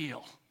great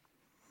deal.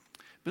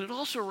 But it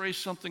also raised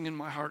something in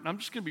my heart, and I'm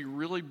just going to be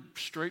really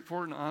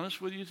straightforward and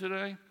honest with you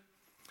today.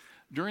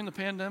 During the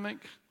pandemic,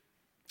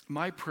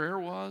 my prayer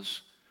was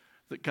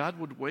that God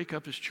would wake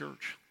up his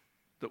church,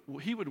 that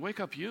he would wake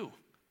up you,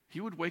 he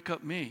would wake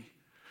up me,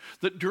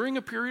 that during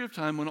a period of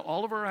time when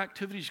all of our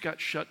activities got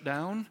shut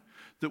down,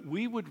 that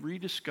we would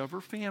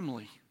rediscover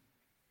family.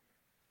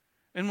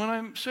 And when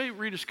I say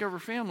rediscover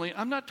family,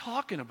 I'm not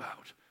talking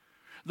about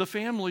the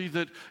family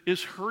that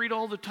is hurried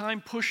all the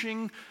time,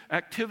 pushing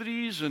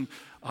activities and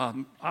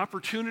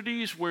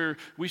opportunities where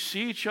we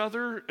see each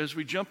other as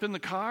we jump in the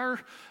car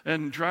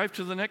and drive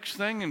to the next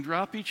thing and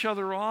drop each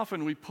other off,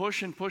 and we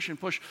push and push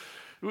and push.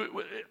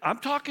 I'm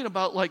talking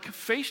about like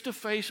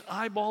face-to-face,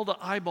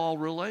 eyeball-to-eyeball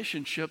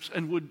relationships,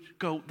 and would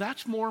go,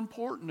 that's more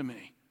important to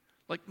me.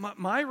 Like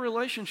my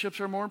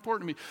relationships are more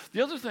important to me.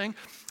 The other thing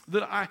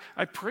that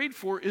I prayed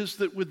for is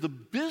that with the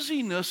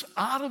busyness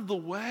out of the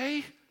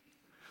way,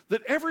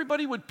 that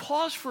everybody would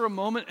pause for a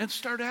moment and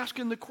start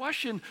asking the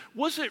question,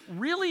 was it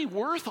really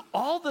worth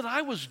all that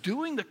I was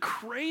doing, the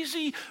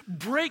crazy,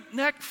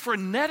 breakneck,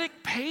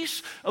 frenetic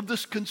pace of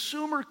this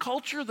consumer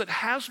culture that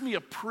has me a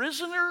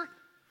prisoner,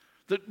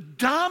 that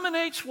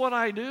dominates what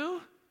I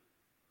do?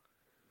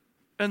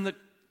 And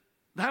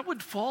that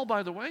would fall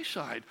by the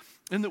wayside,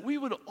 and that we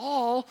would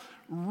all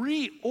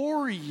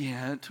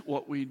reorient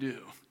what we do.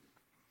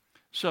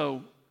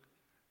 So,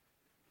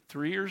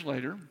 3 years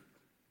later,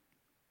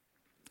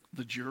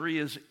 the jury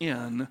is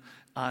in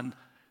on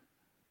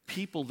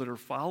people that are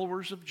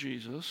followers of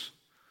Jesus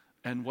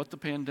and what the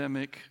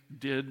pandemic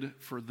did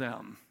for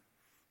them.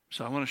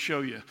 So I want to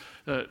show you.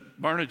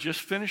 Barna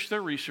just finished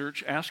their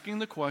research asking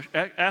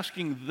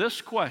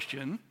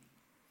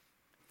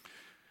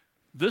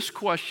this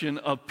question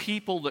of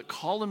people that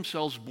call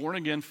themselves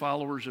born-again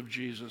followers of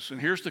Jesus.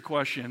 And here's the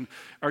question: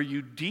 are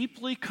you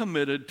deeply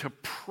committed to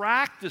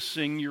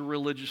practicing your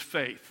religious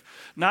faith?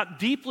 Not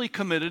deeply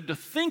committed to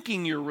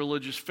thinking your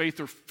religious faith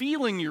or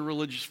feeling your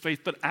religious faith,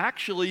 but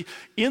actually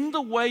in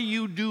the way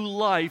you do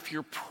life,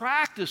 you're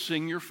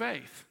practicing your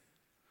faith.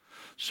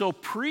 So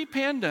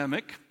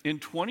pre-pandemic, in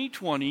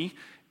 2020,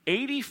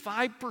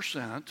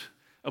 85%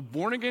 of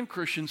born-again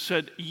Christians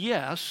said,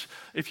 yes,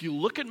 if you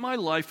look at my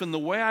life and the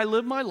way I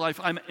live my life,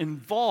 I'm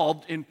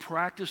involved in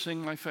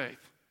practicing my faith.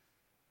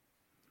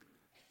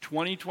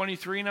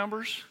 2023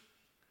 numbers,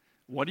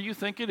 what do you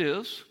think it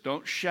is?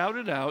 Don't shout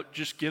it out,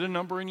 just get a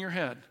number in your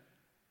head.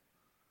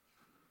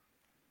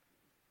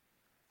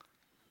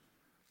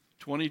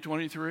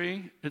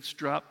 2023, it's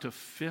dropped to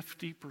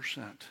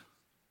 50%.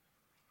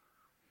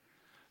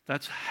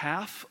 That's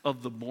half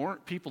of the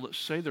people that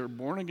say they're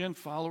born-again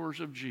followers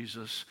of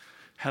Jesus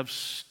have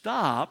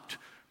stopped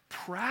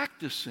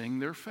practicing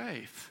their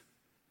faith.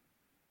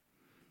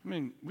 I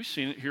mean, we've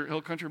seen it here at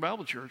Hill Country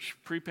Bible Church.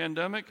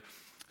 Pre-pandemic,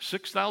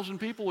 6,000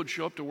 people would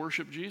show up to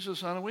worship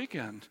Jesus on a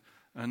weekend.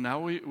 And now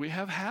we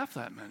have half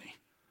that many.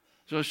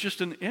 So it's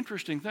just an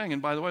interesting thing.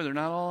 And by the way, they're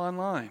not all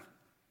online.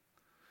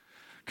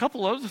 A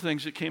couple other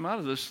things that came out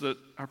of this that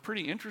are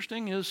pretty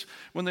interesting is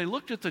when they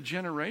looked at the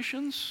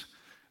generations,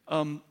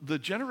 the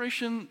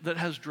generation that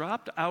has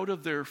dropped out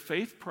of their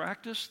faith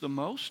practice the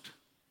most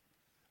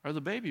are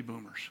the baby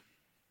boomers.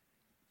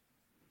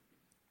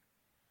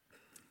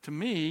 To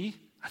me,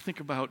 I think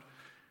about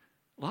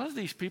a lot of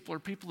these people are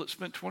people that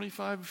spent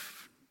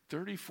 25,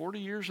 30, 40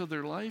 years of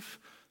their life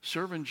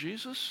serving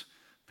Jesus.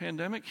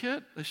 Pandemic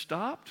hit, they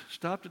stopped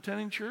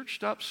attending church,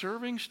 stopped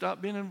serving,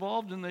 stopped being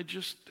involved, and they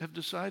just have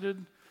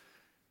decided,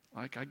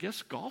 like, I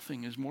guess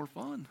golfing is more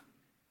fun.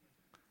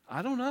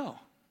 I don't know.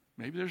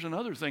 Maybe there's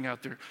another thing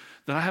out there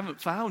that I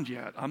haven't found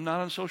yet. I'm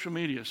not on social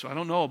media, so I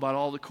don't know about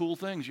all the cool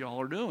things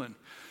y'all are doing.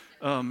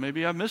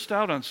 Maybe I missed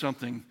out on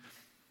something.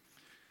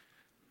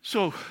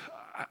 So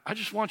I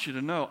just want you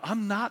to know,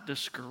 I'm not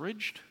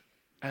discouraged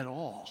at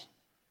all.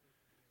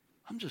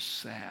 I'm just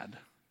sad.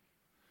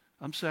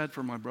 I'm sad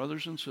for my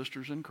brothers and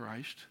sisters in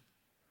Christ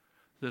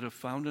that have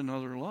found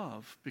another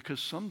love, because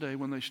someday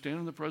when they stand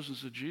in the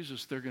presence of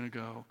Jesus, they're going to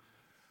go,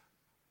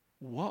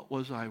 what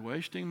was I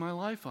wasting my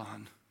life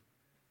on?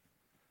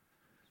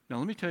 Now,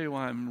 let me tell you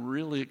why I'm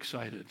really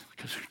excited,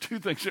 because there are two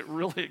things that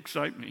really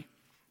excite me.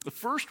 The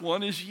first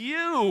one is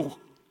you.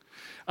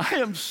 I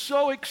am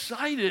so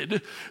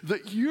excited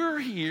that you're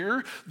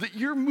here, that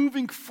you're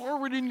moving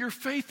forward in your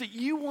faith, that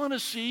you want to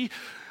see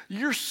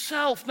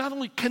yourself not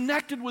only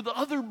connected with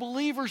other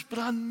believers, but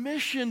on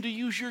mission to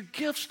use your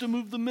gifts to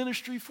move the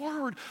ministry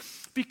forward.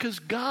 Because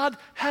God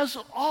has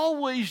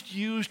always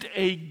used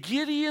a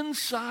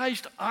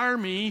Gideon-sized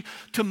army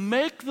to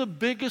make the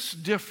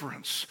biggest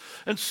difference.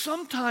 And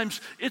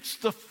sometimes it's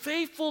the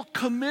faithful,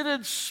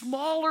 committed,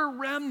 smaller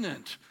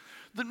remnant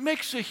that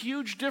makes a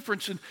huge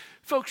difference. And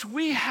folks,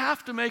 we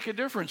have to make a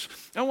difference.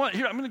 I'm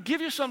going to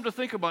give you something to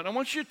think about. I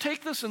want you to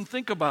take this and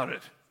think about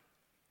it.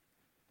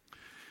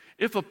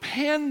 If a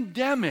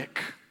pandemic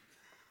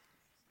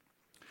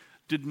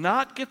did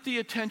not get the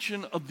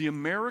attention of the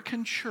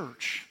American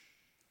church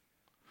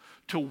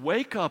to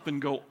wake up and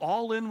go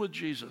all in with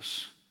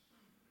Jesus,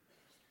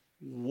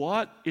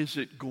 what is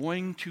it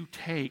going to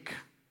take?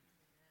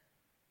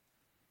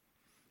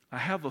 I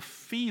have a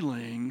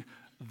feeling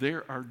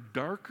there are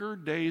darker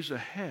days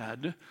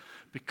ahead,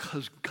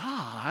 because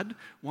God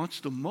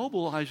wants to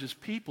mobilize his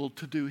people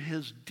to do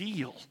his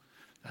deal.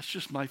 That's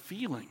just my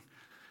feeling.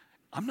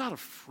 I'm not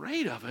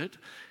afraid of it.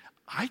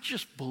 I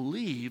just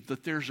believe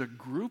that there's a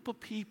group of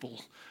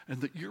people, and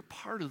that you're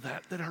part of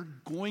that are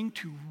going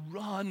to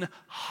run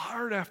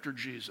hard after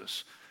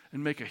Jesus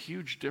and make a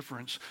huge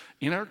difference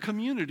in our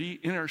community,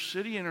 in our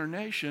city, in our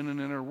nation,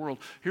 and in our world.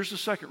 Here's the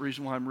second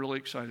reason why I'm really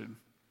excited.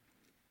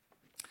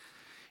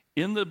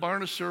 In the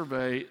Barna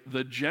survey,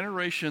 the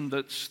generation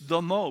that's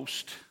the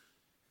most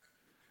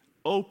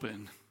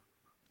open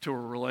to a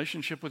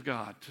relationship with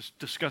God, to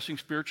discussing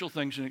spiritual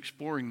things and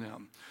exploring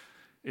them,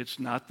 it's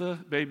not the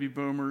baby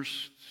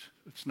boomers,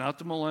 it's not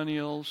the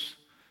millennials,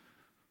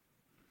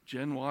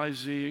 Gen Y,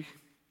 Z,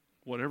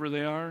 whatever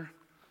they are.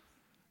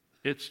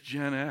 It's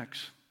Gen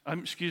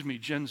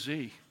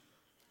Z.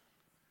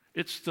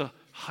 It's the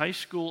high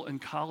school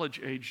and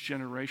college age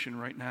generation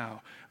right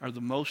now are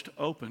the most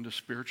open to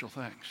spiritual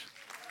things.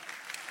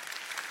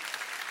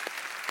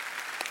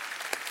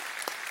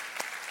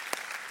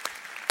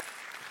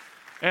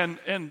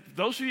 And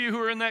those of you who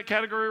are in that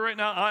category right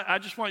now, I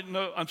just want you to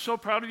know, I'm so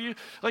proud of you.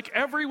 Like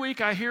every week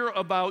I hear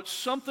about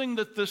something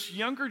that this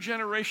younger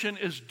generation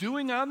is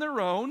doing on their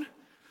own,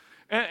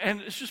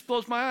 and it just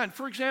blows my mind.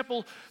 For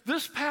example,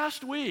 this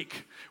past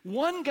week,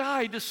 one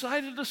guy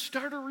decided to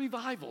start a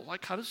revival.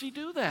 Like, how does he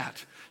do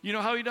that? You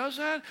know how he does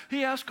that?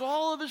 He asks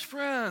all of his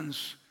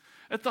friends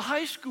at the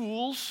high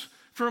schools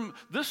from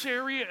this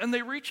area, and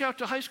they reach out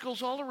to high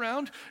schools all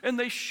around, and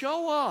they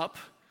show up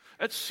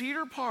at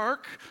Cedar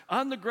Park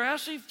on the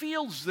grassy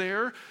fields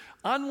there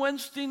on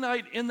Wednesday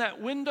night in that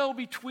window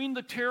between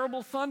the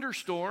terrible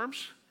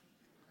thunderstorms.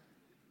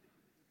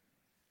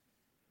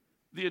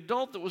 The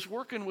adult that was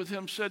working with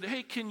him said,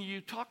 hey, can you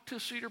talk to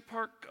Cedar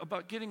Park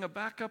about getting a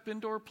backup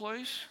indoor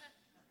place?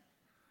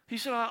 He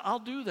said, I'll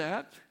do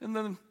that. And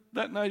then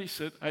that night he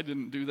said, I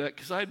didn't do that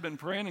because I had been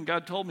praying and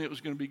God told me it was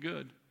going to be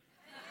good.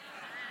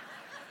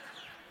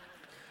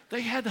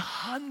 They had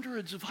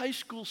hundreds of high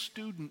school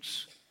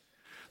students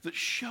that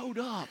showed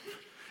up,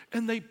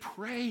 and they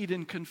prayed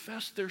and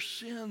confessed their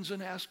sins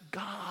and asked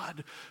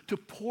God to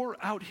pour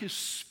out his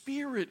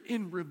Spirit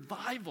in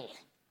revival.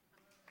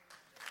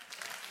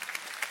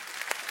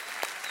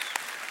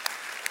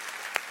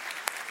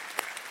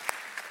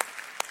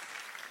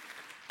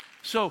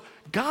 So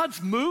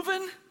God's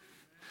moving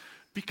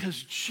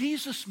because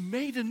Jesus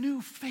made a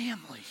new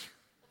family.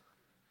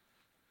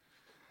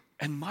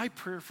 And my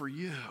prayer for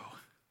you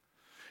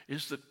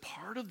is that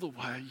part of the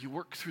way you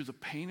work through the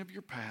pain of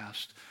your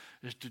past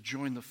is to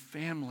join the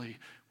family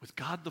with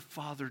God the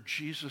Father,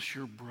 Jesus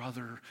your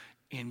brother,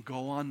 and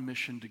go on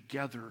mission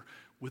together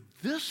with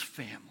this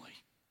family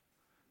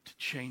to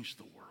change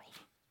the world.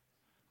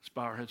 Let's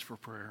bow our heads for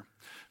prayer.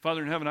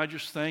 Father in heaven, I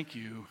just thank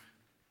you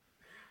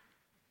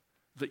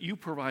that you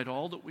provide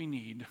all that we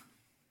need.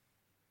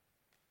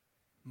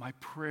 My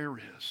prayer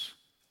is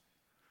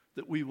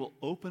that we will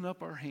open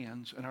up our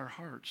hands and our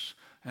hearts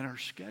and our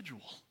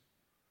schedule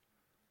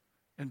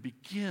and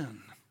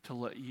begin to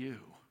let you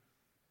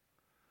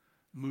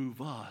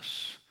move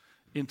us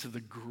into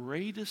the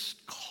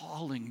greatest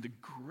calling, the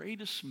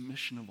greatest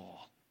mission of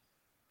all.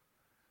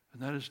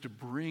 And that is to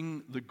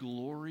bring the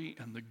glory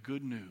and the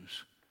good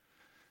news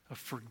of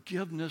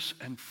forgiveness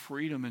and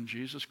freedom in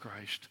Jesus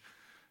Christ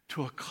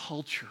to a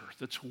culture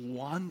that's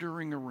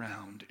wandering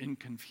around in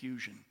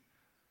confusion.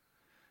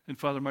 And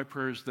Father, my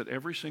prayer is that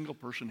every single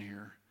person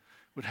here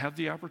would have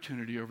the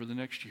opportunity over the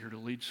next year to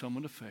lead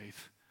someone to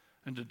faith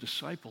and to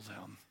disciple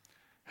them,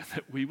 and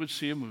that we would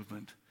see a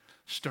movement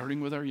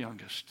starting with our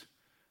youngest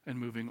and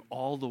moving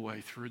all the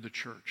way through the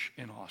church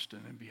in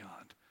Austin and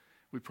beyond.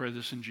 We pray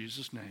this in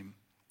Jesus' name.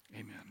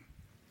 Amen.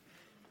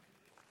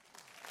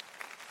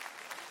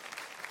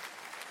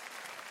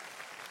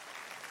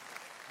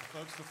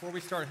 Folks, before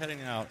we start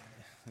heading out,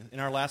 in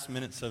our last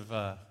minutes of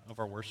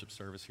our worship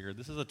service here,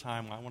 this is a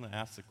time I want to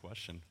ask the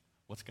question,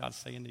 what's God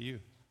saying to you?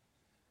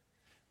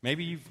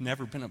 Maybe you've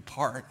never been a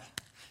part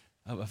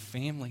of a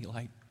family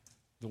like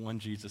the one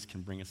Jesus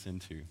can bring us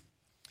into.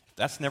 If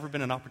that's never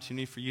been an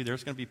opportunity for you,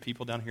 there's going to be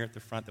people down here at the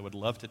front that would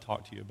love to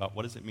talk to you about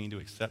what does it mean to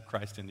accept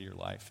Christ into your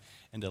life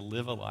and to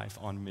live a life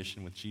on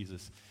mission with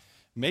Jesus.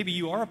 Maybe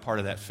you are a part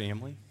of that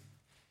family,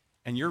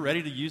 and you're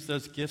ready to use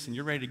those gifts and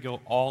you're ready to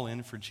go all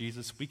in for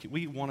Jesus.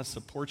 We want to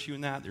support you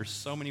in that. There's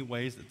so many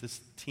ways that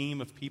this team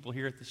of people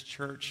here at this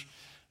church,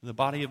 the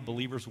body of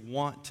believers,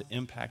 want to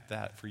impact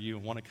that for you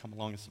and want to come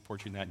along and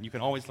support you in that. And you can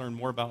always learn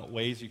more about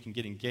ways you can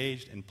get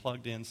engaged and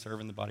plugged in,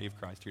 serving the body of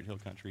Christ here at Hill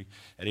Country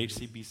at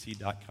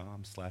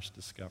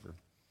hcbc.com/discover.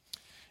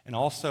 And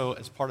also,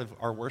 as part of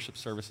our worship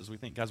services, we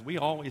think, guys, we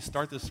always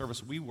start this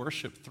service, we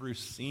worship through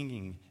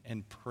singing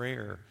and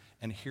prayer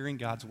and hearing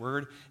God's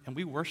word, and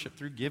we worship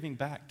through giving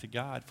back to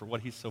God for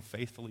what he's so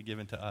faithfully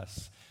given to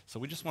us. So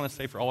we just want to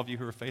say for all of you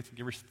who are faithful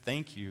givers,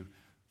 thank you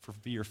for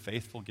your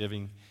faithful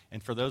giving.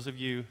 And for those of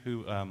you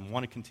who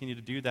want to continue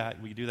to do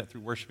that, we do that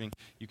through worshiping.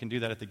 You can do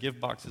that at the give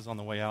boxes on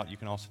the way out. You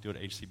can also do it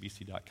at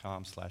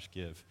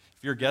hcbc.com/give.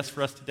 If you're a guest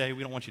for us today,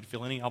 we don't want you to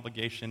feel any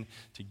obligation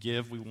to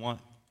give. We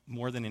want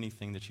more than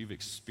anything that you've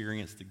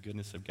experienced the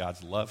goodness of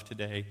God's love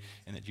today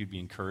and that you'd be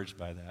encouraged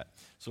by that.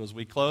 So as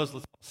we close,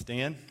 let's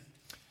stand.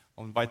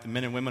 I'll invite the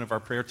men and women of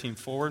our prayer team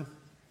forward.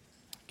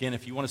 Again,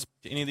 if you want to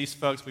speak to any of these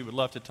folks, we would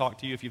love to talk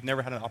to you. If you've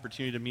never had an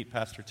opportunity to meet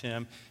Pastor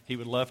Tim, he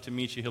would love to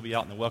meet you. He'll be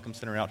out in the Welcome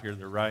Center out here to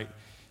the right.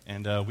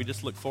 And we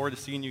just look forward to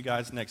seeing you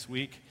guys next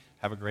week.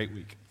 Have a great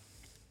week.